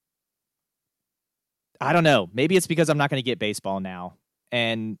I don't know. Maybe it's because I'm not going to get baseball now,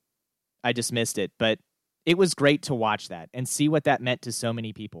 and I just missed it. But it was great to watch that and see what that meant to so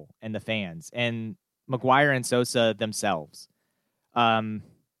many people and the fans and McGuire and Sosa themselves. I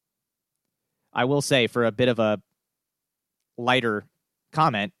will say, for a bit of a lighter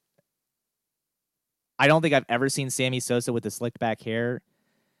comment, I don't think I've ever seen Sammy Sosa with the slicked back hair,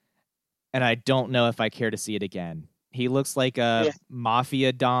 and I don't know if I care to see it again. He looks like a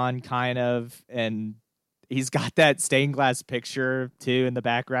mafia don kind of, and he's got that stained glass picture too in the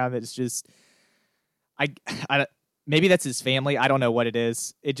background. That's just, I maybe that's his family. I don't know what it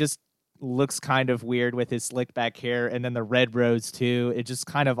is. It just looks kind of weird with his slicked back hair, and then the red rose too. It just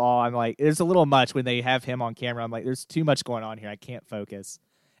kind of I'm like, there's a little much when they have him on camera. I'm like, there's too much going on here. I can't focus.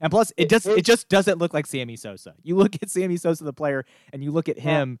 And plus, it just doesn't look like Sammy Sosa. You look at Sammy Sosa, the player, and you look at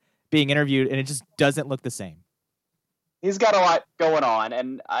him being interviewed, and it just doesn't look the same. he's got a lot going on,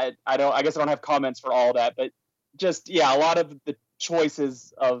 and I guess I don't have comments for all that, but just a lot of the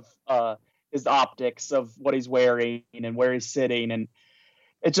choices of his optics of what he's wearing and where he's sitting, and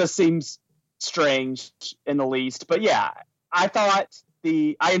it just seems strange in the least. But yeah, I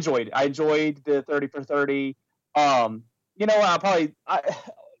enjoyed the 30 for 30. My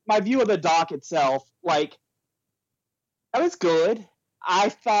view of the doc itself, like, it was good. I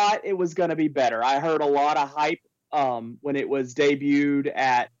thought it was going to be better. I heard a lot of hype when it was debuted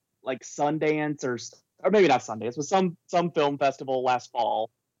at like Sundance or maybe not Sundance, but some film festival last fall,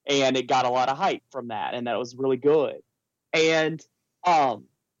 and it got a lot of hype from that, and that was really good. And I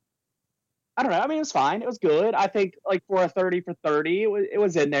don't know. I mean, it was fine. It was good. I think like for a 30 for 30, it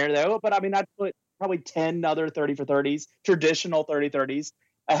was in there though. But I mean, I'd put probably 10 other 30 for 30s, traditional 30-30s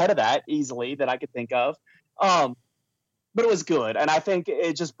ahead of that easily that I could think of. But it was good. And I think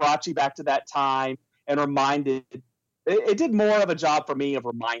it just brought you back to that time and reminded, it did more of a job for me of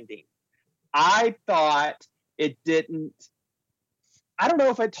reminding. I thought it didn't, I don't know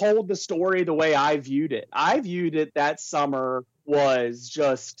if it told the story the way I viewed it. I viewed it that summer was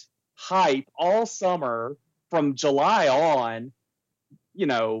just hype all summer from July on,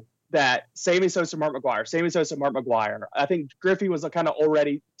 that Sammy Sosa, Mark McGwire. I think Griffey was kind of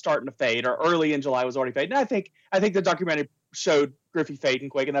already starting to fade, or early in July was already fading. And I think the documentary showed Griffey fading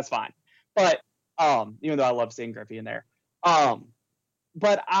quick, and that's fine. But even though I love seeing Griffey in there, but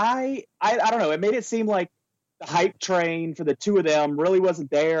I don't know. It made it seem like the hype train for the two of them really wasn't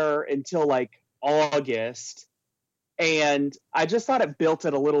there until like August, and I just thought it built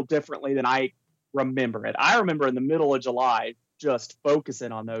it a little differently than I remember it. I remember in the middle of July just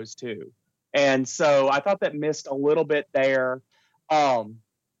focusing on those two. And so I thought that missed a little bit there. The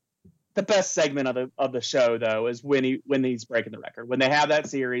best segment of the show, though, is when he's breaking the record. When they have that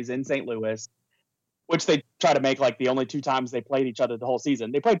series in St. Louis, which they try to make like the only 2 times they played each other the whole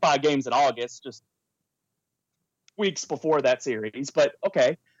season. They played 5 games in August, just weeks before that series. But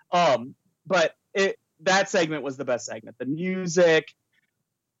okay. But that segment was the best segment. The music,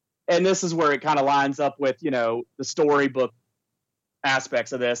 and this is where it kind of lines up with, the storybook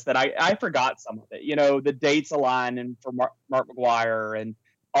aspects of this that I forgot some of it. The dates align and for Mark McGwire and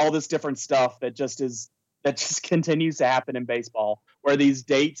all this different stuff that just continues to happen in baseball, where these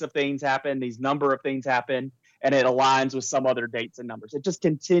dates of things happen, these number of things happen, and it aligns with some other dates and numbers. It just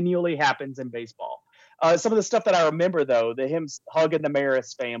continually happens in baseball. Some of the stuff that I remember, though, him hugging the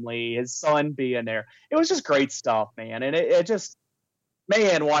Maris family, his son being there, it was just great stuff, man. And it just,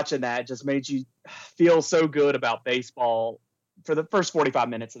 man, watching that just made you feel so good about baseball for the first 45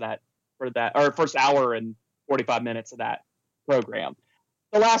 minutes of or first hour and 45 minutes of that program.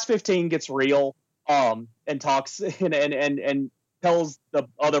 The last 15 gets real, and talks and tells the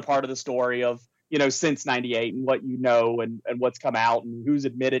other part of the story of, since 98 and what and what's come out and who's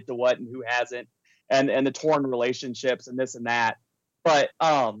admitted to what and who hasn't, and the torn relationships and this and that. But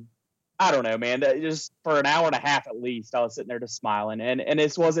I don't know, man. Just for an hour and a half at least, I was sitting there just smiling, and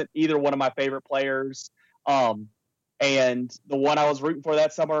this wasn't either one of my favorite players. And the one I was rooting for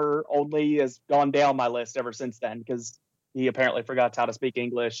that summer only has gone down my list ever since then, because he apparently forgot how to speak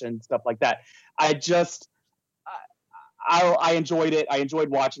English and stuff like that. I enjoyed it. I enjoyed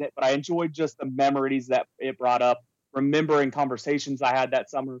watching it, but I enjoyed just the memories that it brought up, remembering conversations I had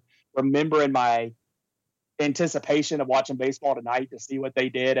that summer, remembering my anticipation of watching baseball tonight to see what they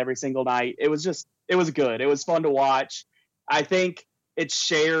did every single night. It was good. It was fun to watch. I think it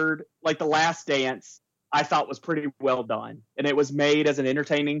shared, like The Last Dance, I thought was pretty well done, and it was made as an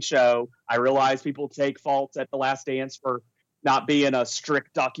entertaining show. I realize people take faults at The Last Dance for not being a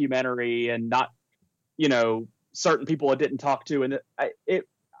strict documentary and not, certain people it didn't talk to. And it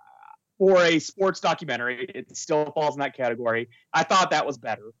for a sports documentary, it still falls in that category. I thought that was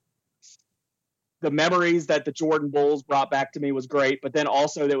better. The memories that the Jordan Bulls brought back to me was great, but then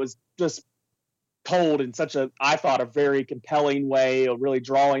also that was just told in such I thought, a very compelling way, a really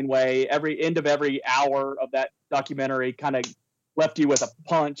drawing way. Every end of every hour of that documentary kind of left you with a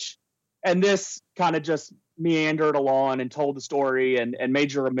punch. And this kind of just meandered along and told the story and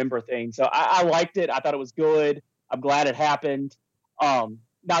made you remember things. So I liked it. I thought it was good. I'm glad it happened.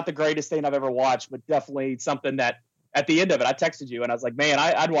 Not the greatest thing I've ever watched, but definitely something that at the end of it, I texted you and I was like, man,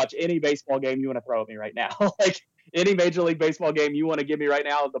 I'd watch any baseball game you want to throw at me right now. Like any Major League Baseball game you want to give me right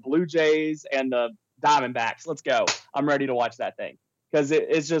now, the Blue Jays and the Diamondbacks, let's go. I'm ready to watch that thing, because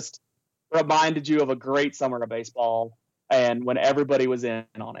it's just reminded you of a great summer of baseball and when everybody was in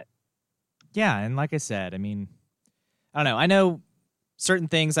on it. Yeah, and like I said, I mean, I don't know. I know certain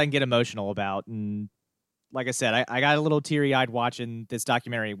things I can get emotional about, and like I said, I got a little teary-eyed watching this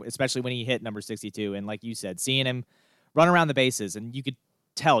documentary, especially when he hit number 62, and like you said, seeing him run around the bases, and you could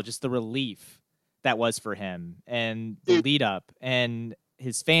tell just the relief that was for him and the lead up, and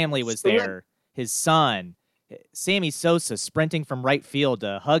his family was there, his son, Sammy Sosa sprinting from right field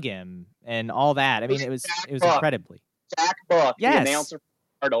to hug him and all that. I mean, it was incredibly. Jack Buck, the announcer for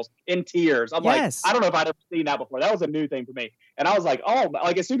the Cardinals, in tears. I'm like, I don't know if I'd ever seen that before. That was a new thing for me. And I was like,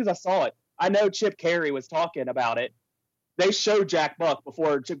 as soon as I saw it, I know Chip Caray was talking about it. They showed Jack Buck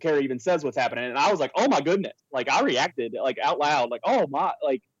before Chip Caray even says what's happening. And I was like, oh my goodness. Like, I reacted like out loud, like, oh my,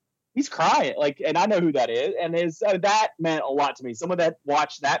 like, he's crying. Like, and I know who that is. And that meant a lot to me. Someone that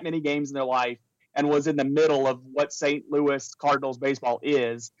watched that many games in their life and was in the middle of what St. Louis Cardinals baseball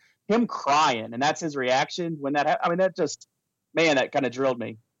is, him crying. And that's his reaction when that happened. I mean, that just, man, that kind of drilled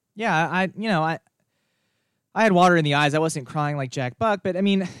me. Yeah. I had water in the eyes. I wasn't crying like Jack Buck, but I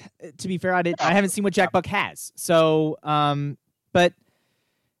mean, to be fair, I haven't seen what Jack Buck has. So, but,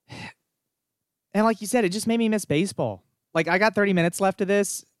 and like you said, it just made me miss baseball. Like, I got 30 minutes left of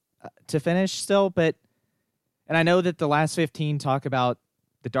this to finish still, and I know that the last 15 talk about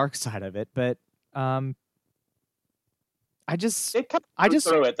the dark side of it, but, I just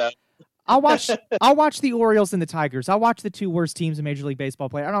through it though. I'll watch the Orioles and the Tigers. I'll watch the two worst teams in Major League Baseball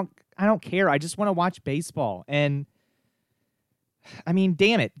play. I don't care. I just want to watch baseball. And I mean,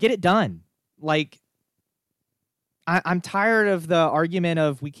 damn it, get it done. Like, I'm tired of the argument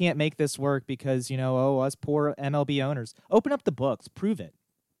of we can't make this work because, us poor MLB owners. Open up the books, prove it.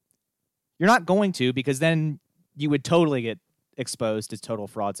 You're not going to, because then you would totally get exposed as total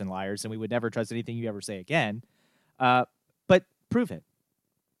frauds and liars, and we would never trust anything you ever say again. But prove it.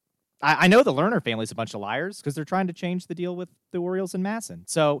 I know the Lerner family's a bunch of liars because they're trying to change the deal with the Orioles and Masson.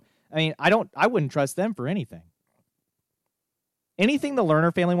 So, I mean, I wouldn't trust them for anything. Anything the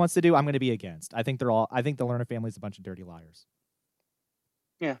Lerner family wants to do, I'm going to be against. I think the Lerner family's a bunch of dirty liars.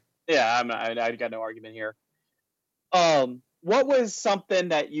 Yeah. I got no argument here. What was something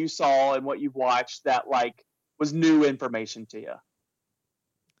that you saw and what you've watched that like was new information to you?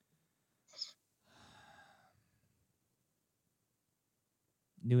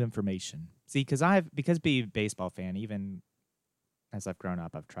 New information. See, because being a baseball fan, even as I've grown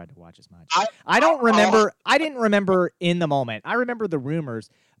up, I've tried to watch as much. I don't remember. I didn't remember in the moment. I remember the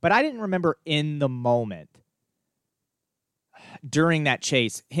rumors, but I didn't remember in the moment during that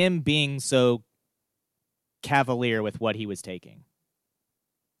chase him being so cavalier with what he was taking.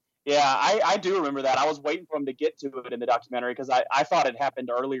 Yeah, I do remember that. I was waiting for him to get to it in the documentary because I thought it happened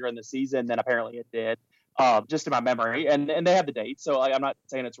earlier in the season, then apparently it did. Just in my memory, and they have the date, so I'm not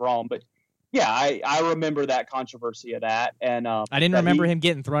saying it's wrong, but yeah, I remember that controversy of that, and I didn't remember him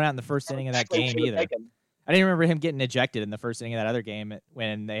getting thrown out in the first inning of that game either. I didn't remember him getting ejected in the first inning of that other game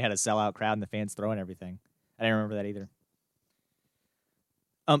when they had a sellout crowd and the fans throwing everything. I didn't remember that either.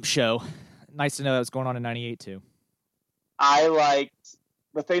 Show, nice to know that was going on in '98 too. I liked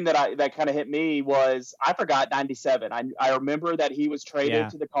the thing that kind of hit me was I forgot '97. I remember that he was traded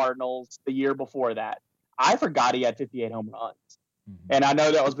to the Cardinals the year before that. I forgot he had 58 home runs. Mm-hmm. And I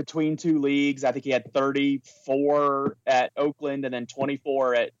know that was between two leagues. I think he had 34 at Oakland and then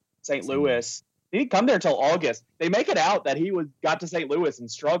 24 at St. Louis. He didn't come there until August. They make it out that he got to St. Louis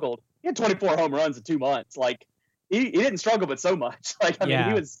and struggled. He had 24 home runs in 2 months. Like he didn't struggle, but so much. Like I mean,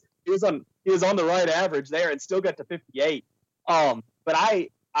 he was on the right average there and still got to 58. But I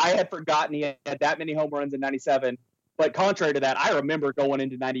had forgotten he had that many home runs in '97. But contrary to that, I remember going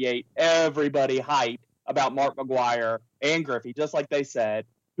into '98, everybody hyped about Mark McGwire and Griffey, just like they said,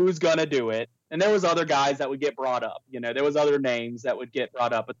 who's going to do it. And there was other guys that would get brought up. There was other names that would get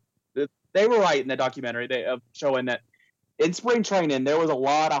brought up. But they were right in the documentary of showing that in spring training, there was a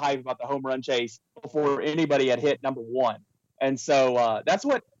lot of hype about the home run chase before anybody had hit number one. And so that's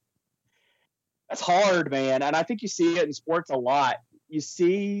hard, man. And I think you see it in sports a lot. You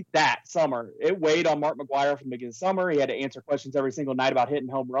see that summer. It weighed on Mark McGwire from the beginning of the summer. He had to answer questions every single night about hitting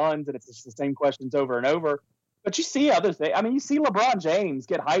home runs, and it's just the same questions over and over. But you see other things. I mean, you see LeBron James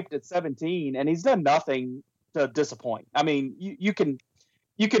get hyped at 17, and he's done nothing to disappoint. I mean, you can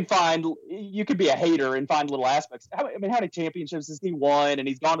be a hater and find little aspects. How many championships has he won? And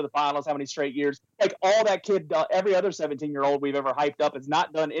he's gone to the finals how many straight years? Like all that kid, every other 17-year-old we've ever hyped up has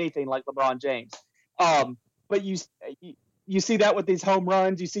not done anything like LeBron James. But you see that with these home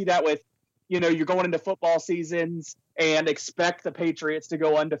runs. You see that with, you're going into football seasons and expect the Patriots to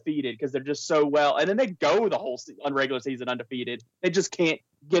go undefeated because they're just so well. And then they go the whole regular season undefeated. They just can't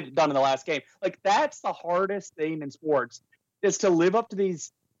get it done in the last game. Like that's the hardest thing in sports is to live up to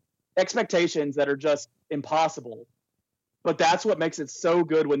these expectations that are just impossible. But that's what makes it so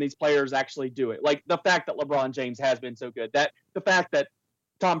good when these players actually do it. Like the fact that LeBron James has been so good, that the fact that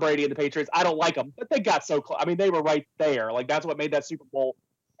Tom Brady and the Patriots. I don't like them, but they got so close. I mean, they were right there. Like, that's what made that Super Bowl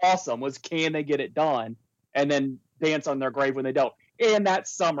awesome, was can they get it done? And then dance on their grave when they don't. And that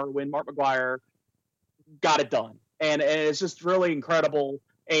summer when Mark McGwire got it done. And it's just really incredible.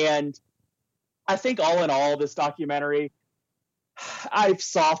 And I think all in all, this documentary, I've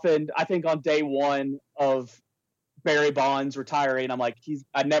softened. I think on day one of Barry Bonds retiring, I'm like,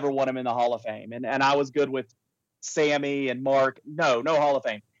 I never want him in the Hall of Fame. And I was good with Sammy and Mark. No Hall of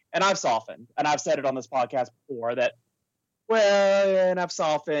Fame. And I've softened. And I've said it on this podcast before that, and I've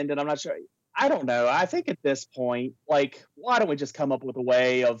softened, and I'm not sure. I don't know. I think at this point, like, why don't we just come up with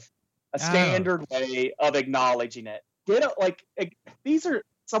a standard way of acknowledging it? These are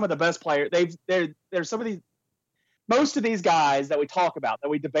some of the best players. There's some of these, most of these guys that we talk about, that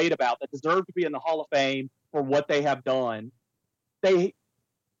we debate about, that deserve to be in the Hall of Fame for what they have done. They're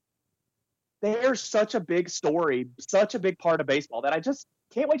such a big story, such a big part of baseball that I just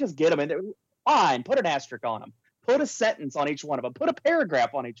can't wait to just get them in there. Fine, put an asterisk on them. Put a sentence on each one of them. Put a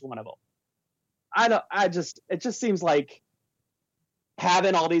paragraph on each one of them. It just seems like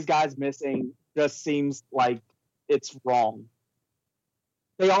having all these guys missing just seems like it's wrong.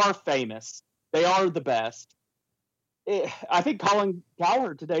 They are famous. They are the best. I think Colin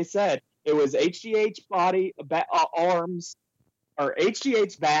Cowherd today said it was HGH arms, or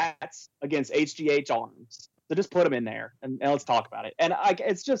HGH bats against HGH arms. So just put them in there and let's talk about it. And I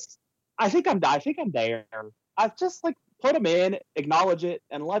think I'm there. I just like put them in, acknowledge it,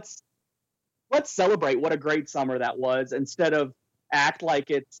 and let's celebrate what a great summer that was, instead of act like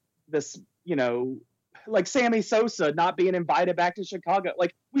it's this, like Sammy Sosa not being invited back to Chicago.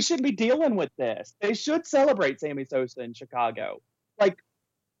 Like, we shouldn't be dealing with this. They should celebrate Sammy Sosa in Chicago. Like,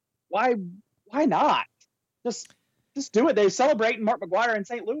 why not? Just do it. They're celebrating Mark McGwire in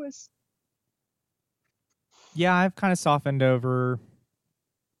St. Louis. Yeah, I've kind of softened over,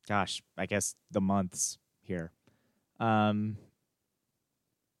 I guess the months here. I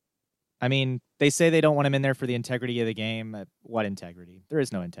mean, they say they don't want him in there for the integrity of the game. What integrity? There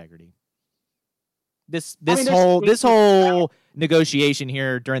is no integrity. This whole negotiation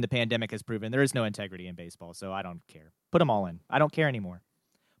here during the pandemic has proven there is no integrity in baseball, so I don't care. Put them all in. I don't care anymore.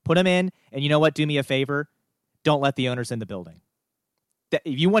 Put them in, and you know what? Do me a favor. Don't let the owners in the building.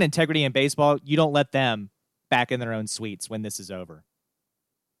 If you want integrity in baseball, you don't let them back in their own suites when this is over.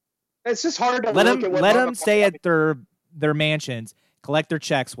 It's just hard to let them stay at their mansions, collect their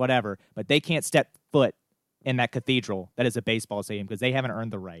checks, whatever, but they can't step foot in that cathedral that is a baseball stadium because they haven't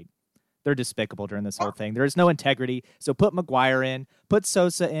earned the right. They're despicable during this whole thing. There is no integrity. So put McGwire in, put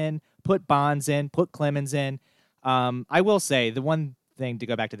Sosa in, put Bonds in, put Clemens in. I will say the one thing, to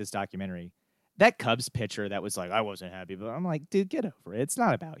go back to this documentary, that Cubs pitcher that was like, I wasn't happy, but I'm like, dude, get over it. It's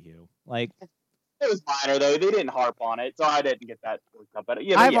not about you. Like, it was minor though. They didn't harp on it, so I didn't get that worked up. But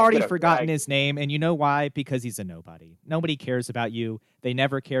I've already forgotten his name, and you know why? Because he's a nobody. Nobody cares about you. They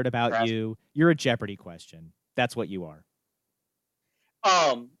never cared about you. You're a Jeopardy question. That's what you are.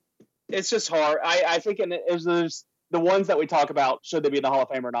 It's just hard. I think there's the ones that we talk about, should they be in the Hall of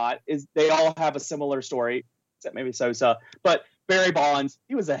Fame or not, is they all have a similar story, except maybe Sosa. But Barry Bonds,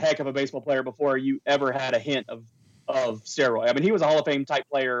 he was a heck of a baseball player before you ever had a hint of steroid. I mean, he was a Hall of Fame type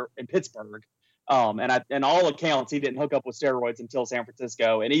player in Pittsburgh. And all accounts, he didn't hook up with steroids until San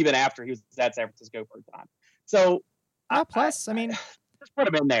Francisco, and even after he was at San Francisco for a time. So, plus, I mean, just put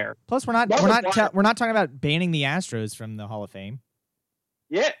him in there. Plus, we're not talking about banning the Astros from the Hall of Fame.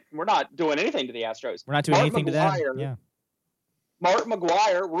 Yeah, we're not doing anything to the Astros. We're not doing anything to them. Yeah. Mark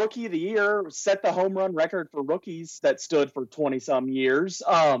McGwire, Rookie of the Year, set the home run record for rookies that stood for 20-some years.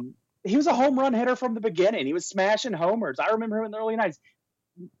 He was a home run hitter from the beginning. He was smashing homers. I remember him in the early 90s.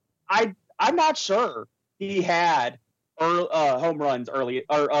 I'm not sure he had home runs early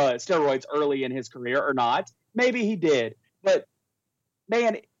or steroids early in his career or not. Maybe he did. But,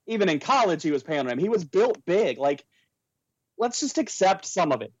 man, even in college he was paying him. He was built big. Like, let's just accept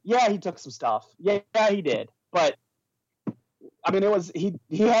some of it. Yeah, he took some stuff. Yeah, he did. But, I mean,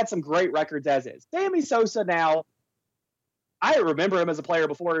 he had some great records as is. Sammy Sosa now, I remember him as a player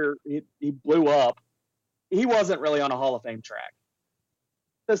before he blew up. He wasn't really on a Hall of Fame track.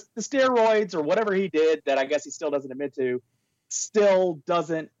 The steroids or whatever he did that I guess he still doesn't admit to still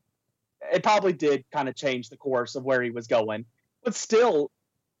doesn't – it probably did kind of change the course of where he was going. But still,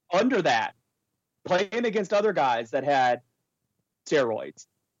 under that, playing against other guys that had steroids,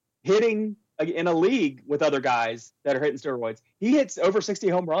 hitting in a league with other guys that are hitting steroids. He hits over 60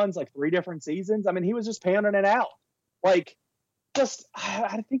 home runs like 3 different seasons. I mean, he was just pounding it out. Like,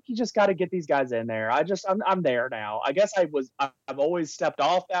 I think you just got to get these guys in there. I'm there now. I guess I've always stepped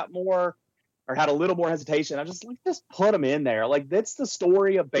off that more, or had a little more hesitation, I just put him in there. Like, that's the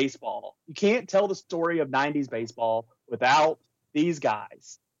story of baseball. You can't tell the story of 90s baseball without these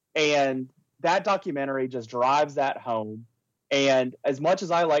guys. And that documentary just drives that home. And as much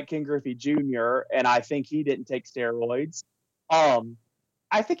as I like Ken Griffey Jr., and I think he didn't take steroids,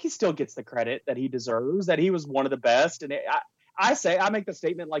 I think he still gets the credit that he deserves, that he was one of the best. And I make the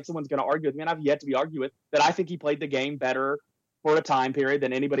statement like someone's going to argue with me, and I've yet to be argued with, that I think he played the game better for a time period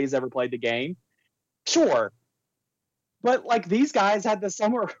than anybody's ever played the game. Sure. But like, these guys had the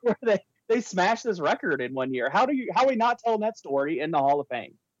summer where they smashed this record in 1 year. How are we not telling that story in the Hall of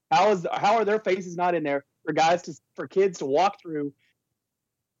Fame? How are their faces not in there for kids to walk through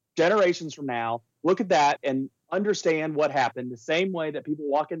generations from now, look at that and understand what happened the same way that people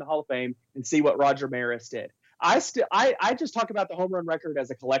walk in the Hall of Fame and see what Roger Maris did. I just talk about the home run record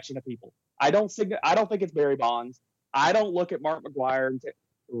as a collection of people. I don't think it's Barry Bonds. I don't look at Mark McGwire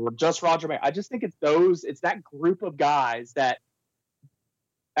or just Roger Maris. I just think it's that group of guys that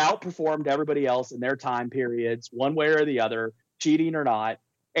outperformed everybody else in their time periods, one way or the other, cheating or not.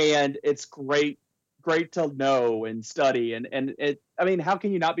 And it's great to know and study. And it, I mean, how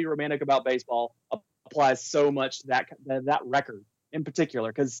can you not be romantic about baseball? Applies so much to that record in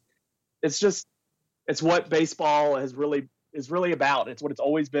particular, because it's what baseball is really about. It's what it's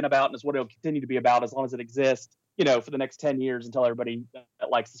always been about, and it's what it'll continue to be about as long as it exists, for the next 10 years until everybody that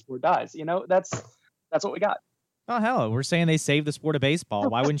likes the sport dies. That's what we got. Oh, hell, we're saying they saved the sport of baseball.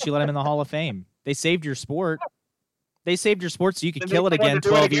 Why wouldn't you let them in the Hall of Fame? They saved your sport. They saved your sport so you could kill it again in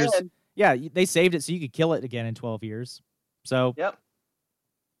 12 years. Yeah, they saved it so you could kill it again in 12 years. So, yep.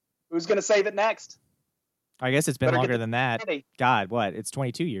 Who's going to save it next? I guess it's been longer than that. God, what? It's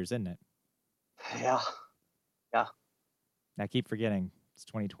 22 years, isn't it? Yeah. I keep forgetting. It's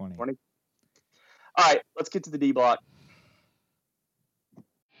 2020. All right, let's get to the D block.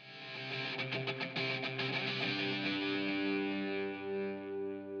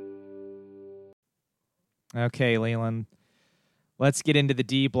 Okay, Leland. Let's get into the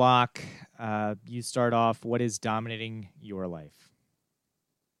D block. You start off. What is dominating your life?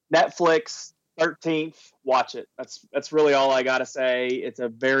 Netflix, 13th. Watch it. That's really all I got to say. It's a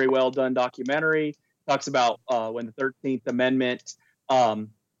very well done documentary. Talks about when the 13th Amendment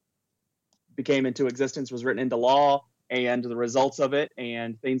became into existence, was written into law, and the results of it,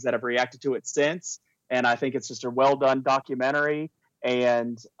 and things that have reacted to it since. And I think it's just a well done documentary,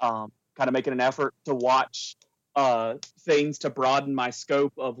 and kind of making an effort to watch things to broaden my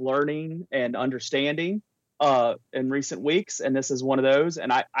scope of learning and understanding in recent weeks. And this is one of those.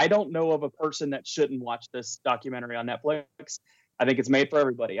 And I don't know of a person that shouldn't watch this documentary on Netflix. I think it's made for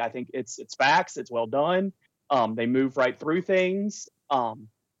everybody. I think it's facts. It's well done. They move right through things.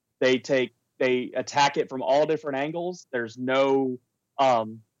 They attack it from all different angles. There's no,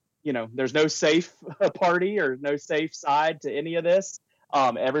 there's no safe party or no safe side to any of this.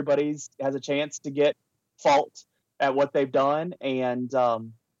 Everybody's has a chance to get fault at what they've done. And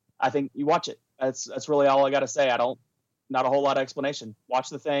I think you watch it. That's really all I got to say. Not a whole lot of explanation. Watch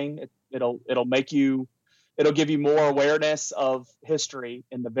the thing. It'll give you more awareness of history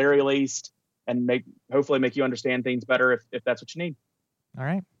in the very least, and hopefully make you understand things better if that's what you need. All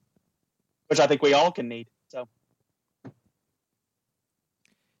right. Which I think we all can need. So.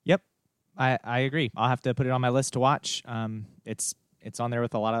 Yep. I agree. I'll have to put it on my list to watch. It's on there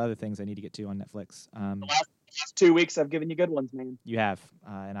with a lot of other things I need to get to on Netflix. The last 2 weeks I've given you good ones, man. You have.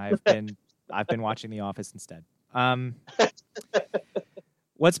 And I've been watching The Office instead.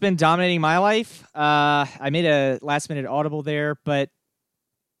 What's been dominating my life? I made a last-minute audible there, but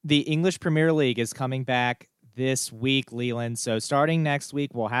the English Premier League is coming back this week, Leland. So starting next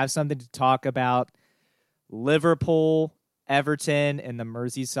week, we'll have something to talk about. Liverpool, Everton, and the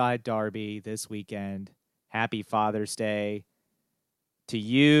Merseyside Derby this weekend. Happy Father's Day to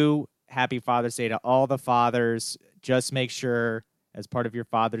you. Happy Father's Day to all the fathers. Just make sure, as part of your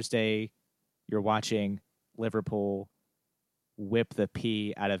Father's Day, you're watching Liverpool whip the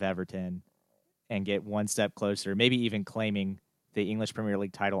P out of Everton and get one step closer, maybe even claiming the English Premier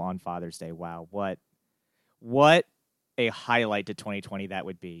League title on Father's Day. Wow, what a highlight to 2020 that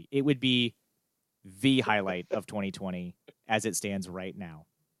would be. It would be the highlight of 2020 as it stands right now.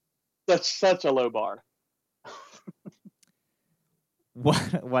 That's such a low bar.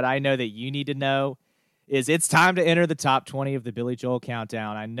 What I know that you need to know is it's time to enter the top 20 of the Billy Joel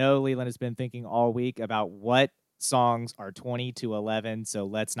Countdown. I know Leland has been thinking all week about what songs are 20 to 11, so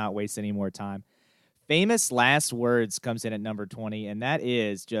let's not waste any more time. Famous Last Words comes in at number 20, and that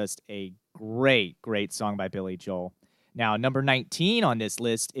is just a great, great song by Billy Joel. Now, number 19 on this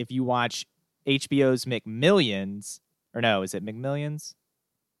list, if you watch HBO's McMillions, or no, is it McMillions?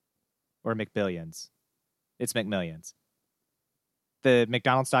 or McBillions? It's McMillions. The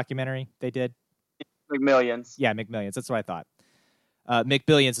McDonald's documentary they did? McMillions. Yeah, McMillions. That's what I thought.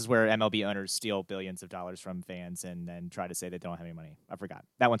 McBillions is where MLB owners steal billions of dollars from fans and then try to say they don't have any money. I forgot.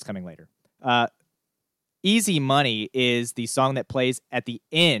 That one's coming later. Easy Money is the song that plays at the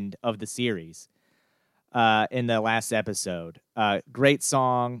end of the series in the last episode. Great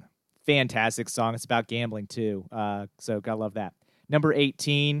song. Fantastic song. It's about gambling, too. So gotta love that. Number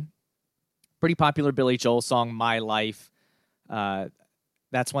 18, pretty popular Billy Joel song, My Life.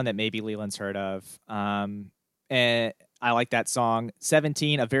 That's one that maybe Leland's heard of. And I like that song.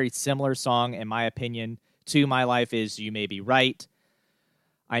 17, a very similar song, in my opinion, to My Life is You May Be Right.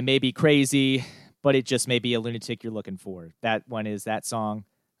 I may be crazy, but it just may be a lunatic you're looking for. That one is that song.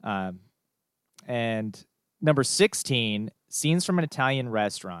 And number 16, Scenes from an Italian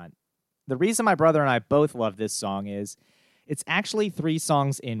Restaurant. The reason my brother and I both love this song is it's actually 3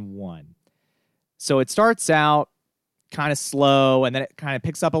 songs in one. So it starts out kind of slow, and then it kind of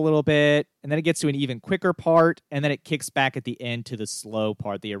picks up a little bit, and then it gets to an even quicker part, and then it kicks back at the end to the slow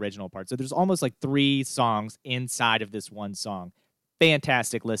part, the original part. So there's almost like 3 songs inside of this one song.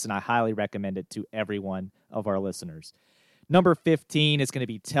 Fantastic listen. I highly recommend it to every one of our listeners. Number 15 is going to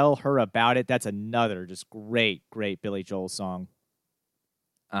be Tell Her About It. That's another just great Billy Joel song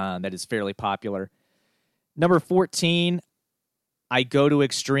that is fairly popular. Number 14, I Go to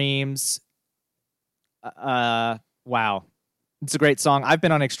Extremes. Wow. It's a great song. I've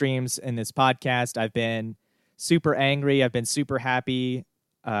been on extremes in this podcast. I've been super angry. I've been super happy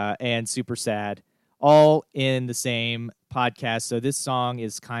and super sad, all in the same podcast. So this song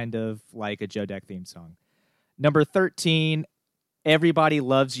is kind of like a Joe Deck theme song. Number 13, Everybody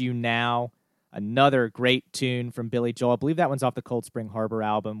Loves You Now. Another great tune from Billy Joel. I believe that one's off the Cold Spring Harbor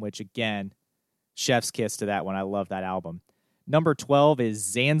album, which, again, chef's kiss to that one. I love that album. Number 12 is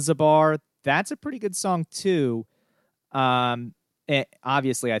Zanzibar. That's a pretty good song, too.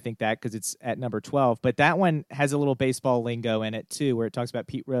 Obviously, I think that because it's at number 12. But that one has a little baseball lingo in it, too, where it talks about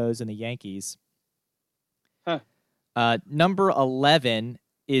Pete Rose and the Yankees. Huh. Number 11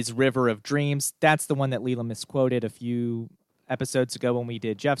 is River of Dreams. That's the one that Leland misquoted a few episodes ago when we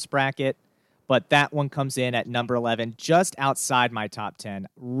did Jeff's bracket. But that one comes in at number 11, just outside my top 10.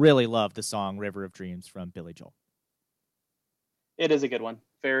 Really love the song River of Dreams from Billy Joel. It is a good one.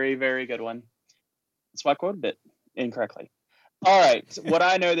 Very, very good one. That's why I quoted it incorrectly. All right. What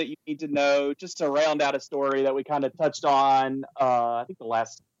I know that you need to know, just to round out a story that we kind of touched on, I think the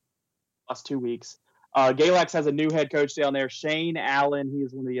last 2 weeks. Galax has a new head coach down there, Shane Allen. He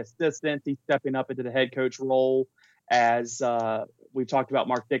is one of the assistants. He's stepping up into the head coach role as we've talked about.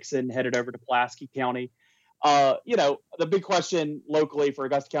 Mark Dixon headed over to Pulaski County. The big question locally for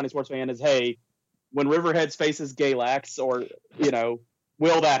Augusta County sports fan is, hey, when Riverheads faces Galax, or,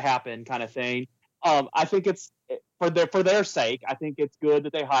 will that happen kind of thing? I think it's for their sake. I think it's good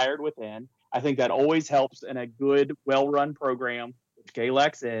that they hired within. I think that always helps in a good, well-run program, which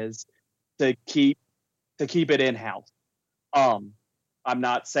Galax is, to keep it in-house. I'm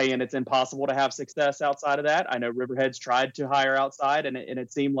not saying it's impossible to have success outside of that. I know Riverheads tried to hire outside, and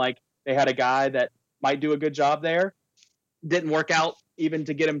it seemed like they had a guy that might do a good job there. Didn't work out even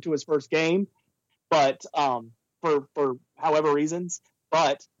to get him to his first game, but for however reasons.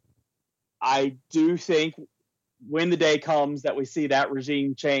 But I do think when the day comes that we see that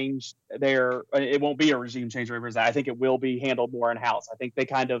regime change there, it won't be a regime change. I think it will be handled more in-house. I think they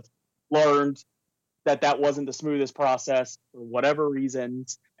kind of learned that wasn't the smoothest process for whatever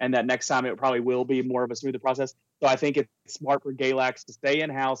reasons, and that next time it probably will be more of a smoother process. So I think it's smart for Galax to stay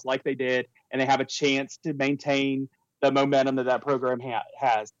in-house like they did, and they have a chance to maintain the momentum that program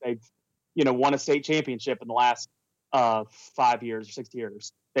has. They've, won a state championship in the last 5 years or 6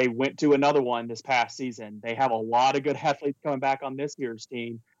 years. They went to another one this past season. They have a lot of good athletes coming back on this year's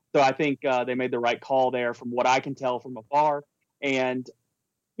team. So I think they made the right call there from what I can tell from afar. And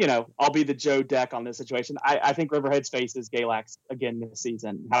I'll be the Joe Deck on this situation. I think Riverheads faces Galax again this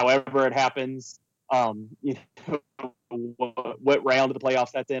season. However it happens, what round of the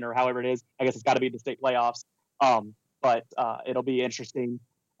playoffs that's in, or however it is, I guess it's got to be the state playoffs. But it'll be interesting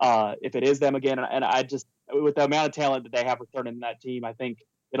if it is them again. And I just, with the amount of talent that they have returning that team, I think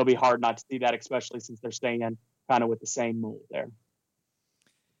it'll be hard not to see that, especially since they're staying kind of with the same mold there.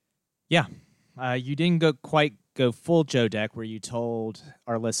 Yeah. You didn't go full Joe Deck where you told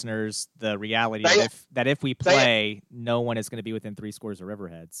our listeners the reality that if we play, no one is going to be within 3 scores of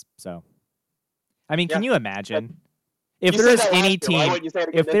Riverheads. So, I mean, can you imagine if there is any team,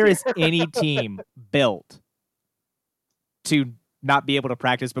 any team built to not be able to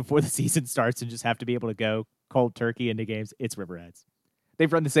practice before the season starts and just have to be able to go cold turkey into games, it's Riverheads.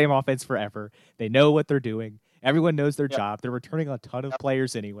 They've run the same offense forever. They know what they're doing. Everyone knows their job. They're returning a ton of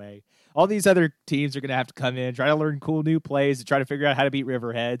players anyway. All these other teams are going to have to come in, try to learn cool new plays, and try to figure out how to beat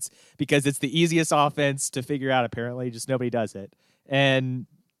Riverheads because it's the easiest offense to figure out, apparently. Just nobody does it. And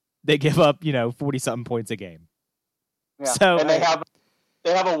they give up, 40-something points a game. Yeah. So, and they have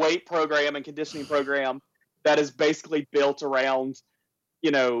a weight program and conditioning program that is basically built around,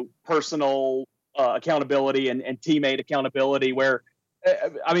 personal accountability and teammate accountability where,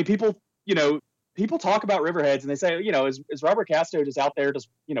 people talk about Riverheads and they say, is Robert Castro just out there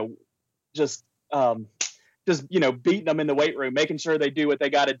just beating them in the weight room, making sure they do what they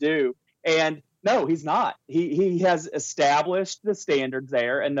got to do. And no, he's not. He has established the standards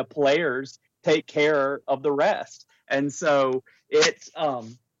there, and the players take care of the rest. And so it's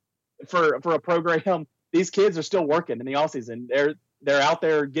for a program, these kids are still working in the offseason. They're out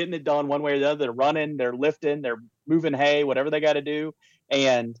there getting it done one way or the other. They're running, they're lifting, they're moving hay, whatever they got to do.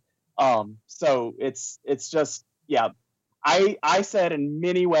 And so it's just, I said in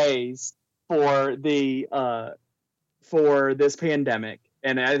many ways for this pandemic,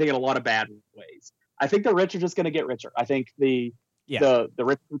 and I think in a lot of bad ways, I think the rich are just going to get richer. I think the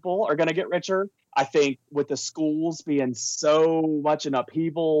rich people are going to get richer. I think with the schools being so much in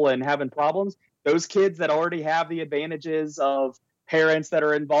upheaval and having problems, those kids that already have the advantages of parents that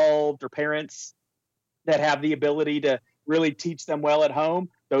are involved or parents that have the ability to really teach them well at home,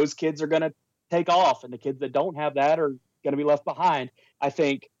 those kids are going to take off, and the kids that don't have that are going to be left behind. I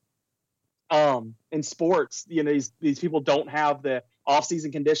think in sports, these people don't have the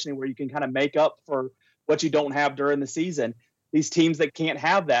off-season conditioning where you can kind of make up for what you don't have during the season. These teams that can't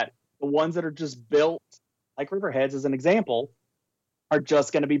have that, the ones that are just built like Riverheads as an example, are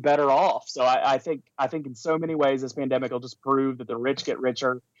just going to be better off. So I think in so many ways this pandemic will just prove that the rich get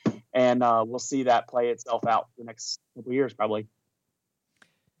richer, and we'll see that play itself out for the next couple of years probably.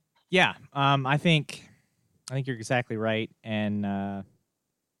 Yeah, I think you're exactly right. And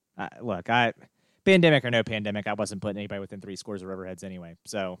look, pandemic or no pandemic, I wasn't putting anybody within 3 scores of Riverheads anyway.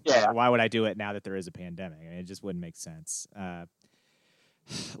 So why would I do it now that there is a pandemic? I mean, it just wouldn't make sense.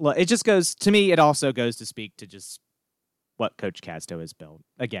 Look, it just goes to me. It also goes to speak to just what Coach Castro has built.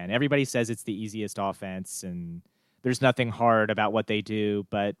 Again, everybody says it's the easiest offense, and there's nothing hard about what they do.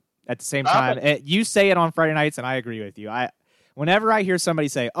 But at the same time, you say it on Friday nights, and I agree with you. Whenever I hear somebody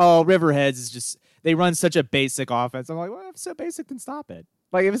say, "Oh, Riverheads is just they run such a basic offense," I'm like, "Well, if it's so basic, then stop it.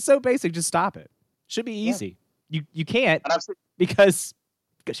 Like, if it's so basic, just stop it. Should be easy. Yeah. You can't because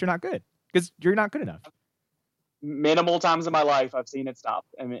you're not good. Because you're not good enough." Minimal times in my life I've seen it stop,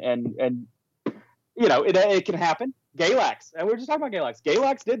 and it can happen. Galax, and we're just talking about Galax.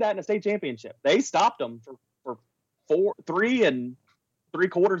 Galax did that in a state championship. They stopped them for 3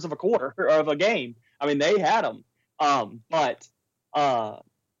 3/4 of a quarter of a game. I mean, they had them.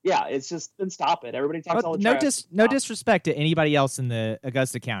 It's just then stop it. Everybody talks all the trash. No disrespect to anybody else in the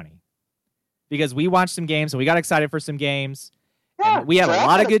Augusta County, because we watched some games and we got excited for some games. Yeah, we have a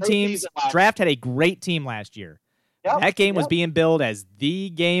lot of good teams. Draft had a great team last year. Yep, that game was being billed as the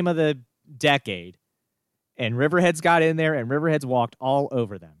game of the decade, and Riverheads got in there and Riverheads walked all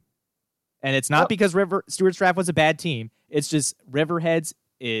over them. And it's not because Stuarts Draft was a bad team. It's just Riverheads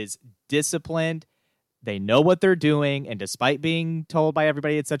is disciplined. They know what they're doing, and despite being told by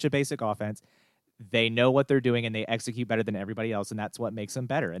everybody it's such a basic offense, they know what they're doing, and they execute better than everybody else, and that's what makes them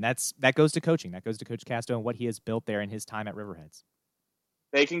better. And that goes to coaching. That goes to Coach Castro and what he has built there in his time at Riverheads.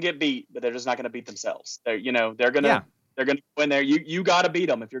 They can get beat, but they're just not going to beat themselves. They're going to go in there. You got to beat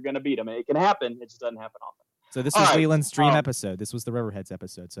them if you're going to beat them. It can happen. It just doesn't happen often. So this was Leland's dream episode. This was the Riverheads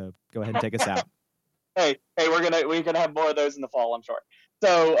episode. So go ahead and take us out. Hey, we're gonna have more of those in the fall, I'm sure.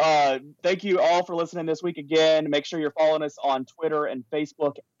 So thank you all for listening this week again. Make sure you're following us on Twitter and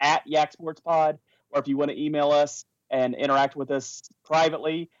Facebook at Yak Sports Pod, or if you want to email us and interact with us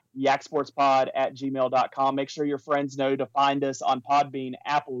privately, yaksportspod@gmail.com. Make sure your friends know to find us on Podbean,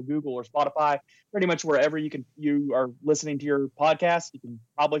 Apple, Google, or Spotify. Pretty much wherever you are listening to your podcast, you can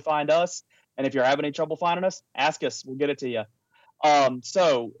probably find us. And if you're having any trouble finding us, ask us. We'll get it to you.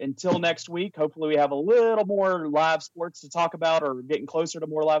 So until next week, hopefully we have a little more live sports to talk about, or getting closer to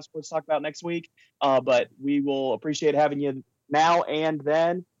more live sports to talk about next week. But we will appreciate having you now and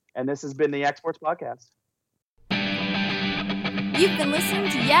then. And this has been the Yak Sports Podcast. You've been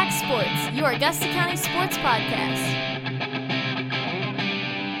listening to Yak Sports, your Augusta County sports podcast.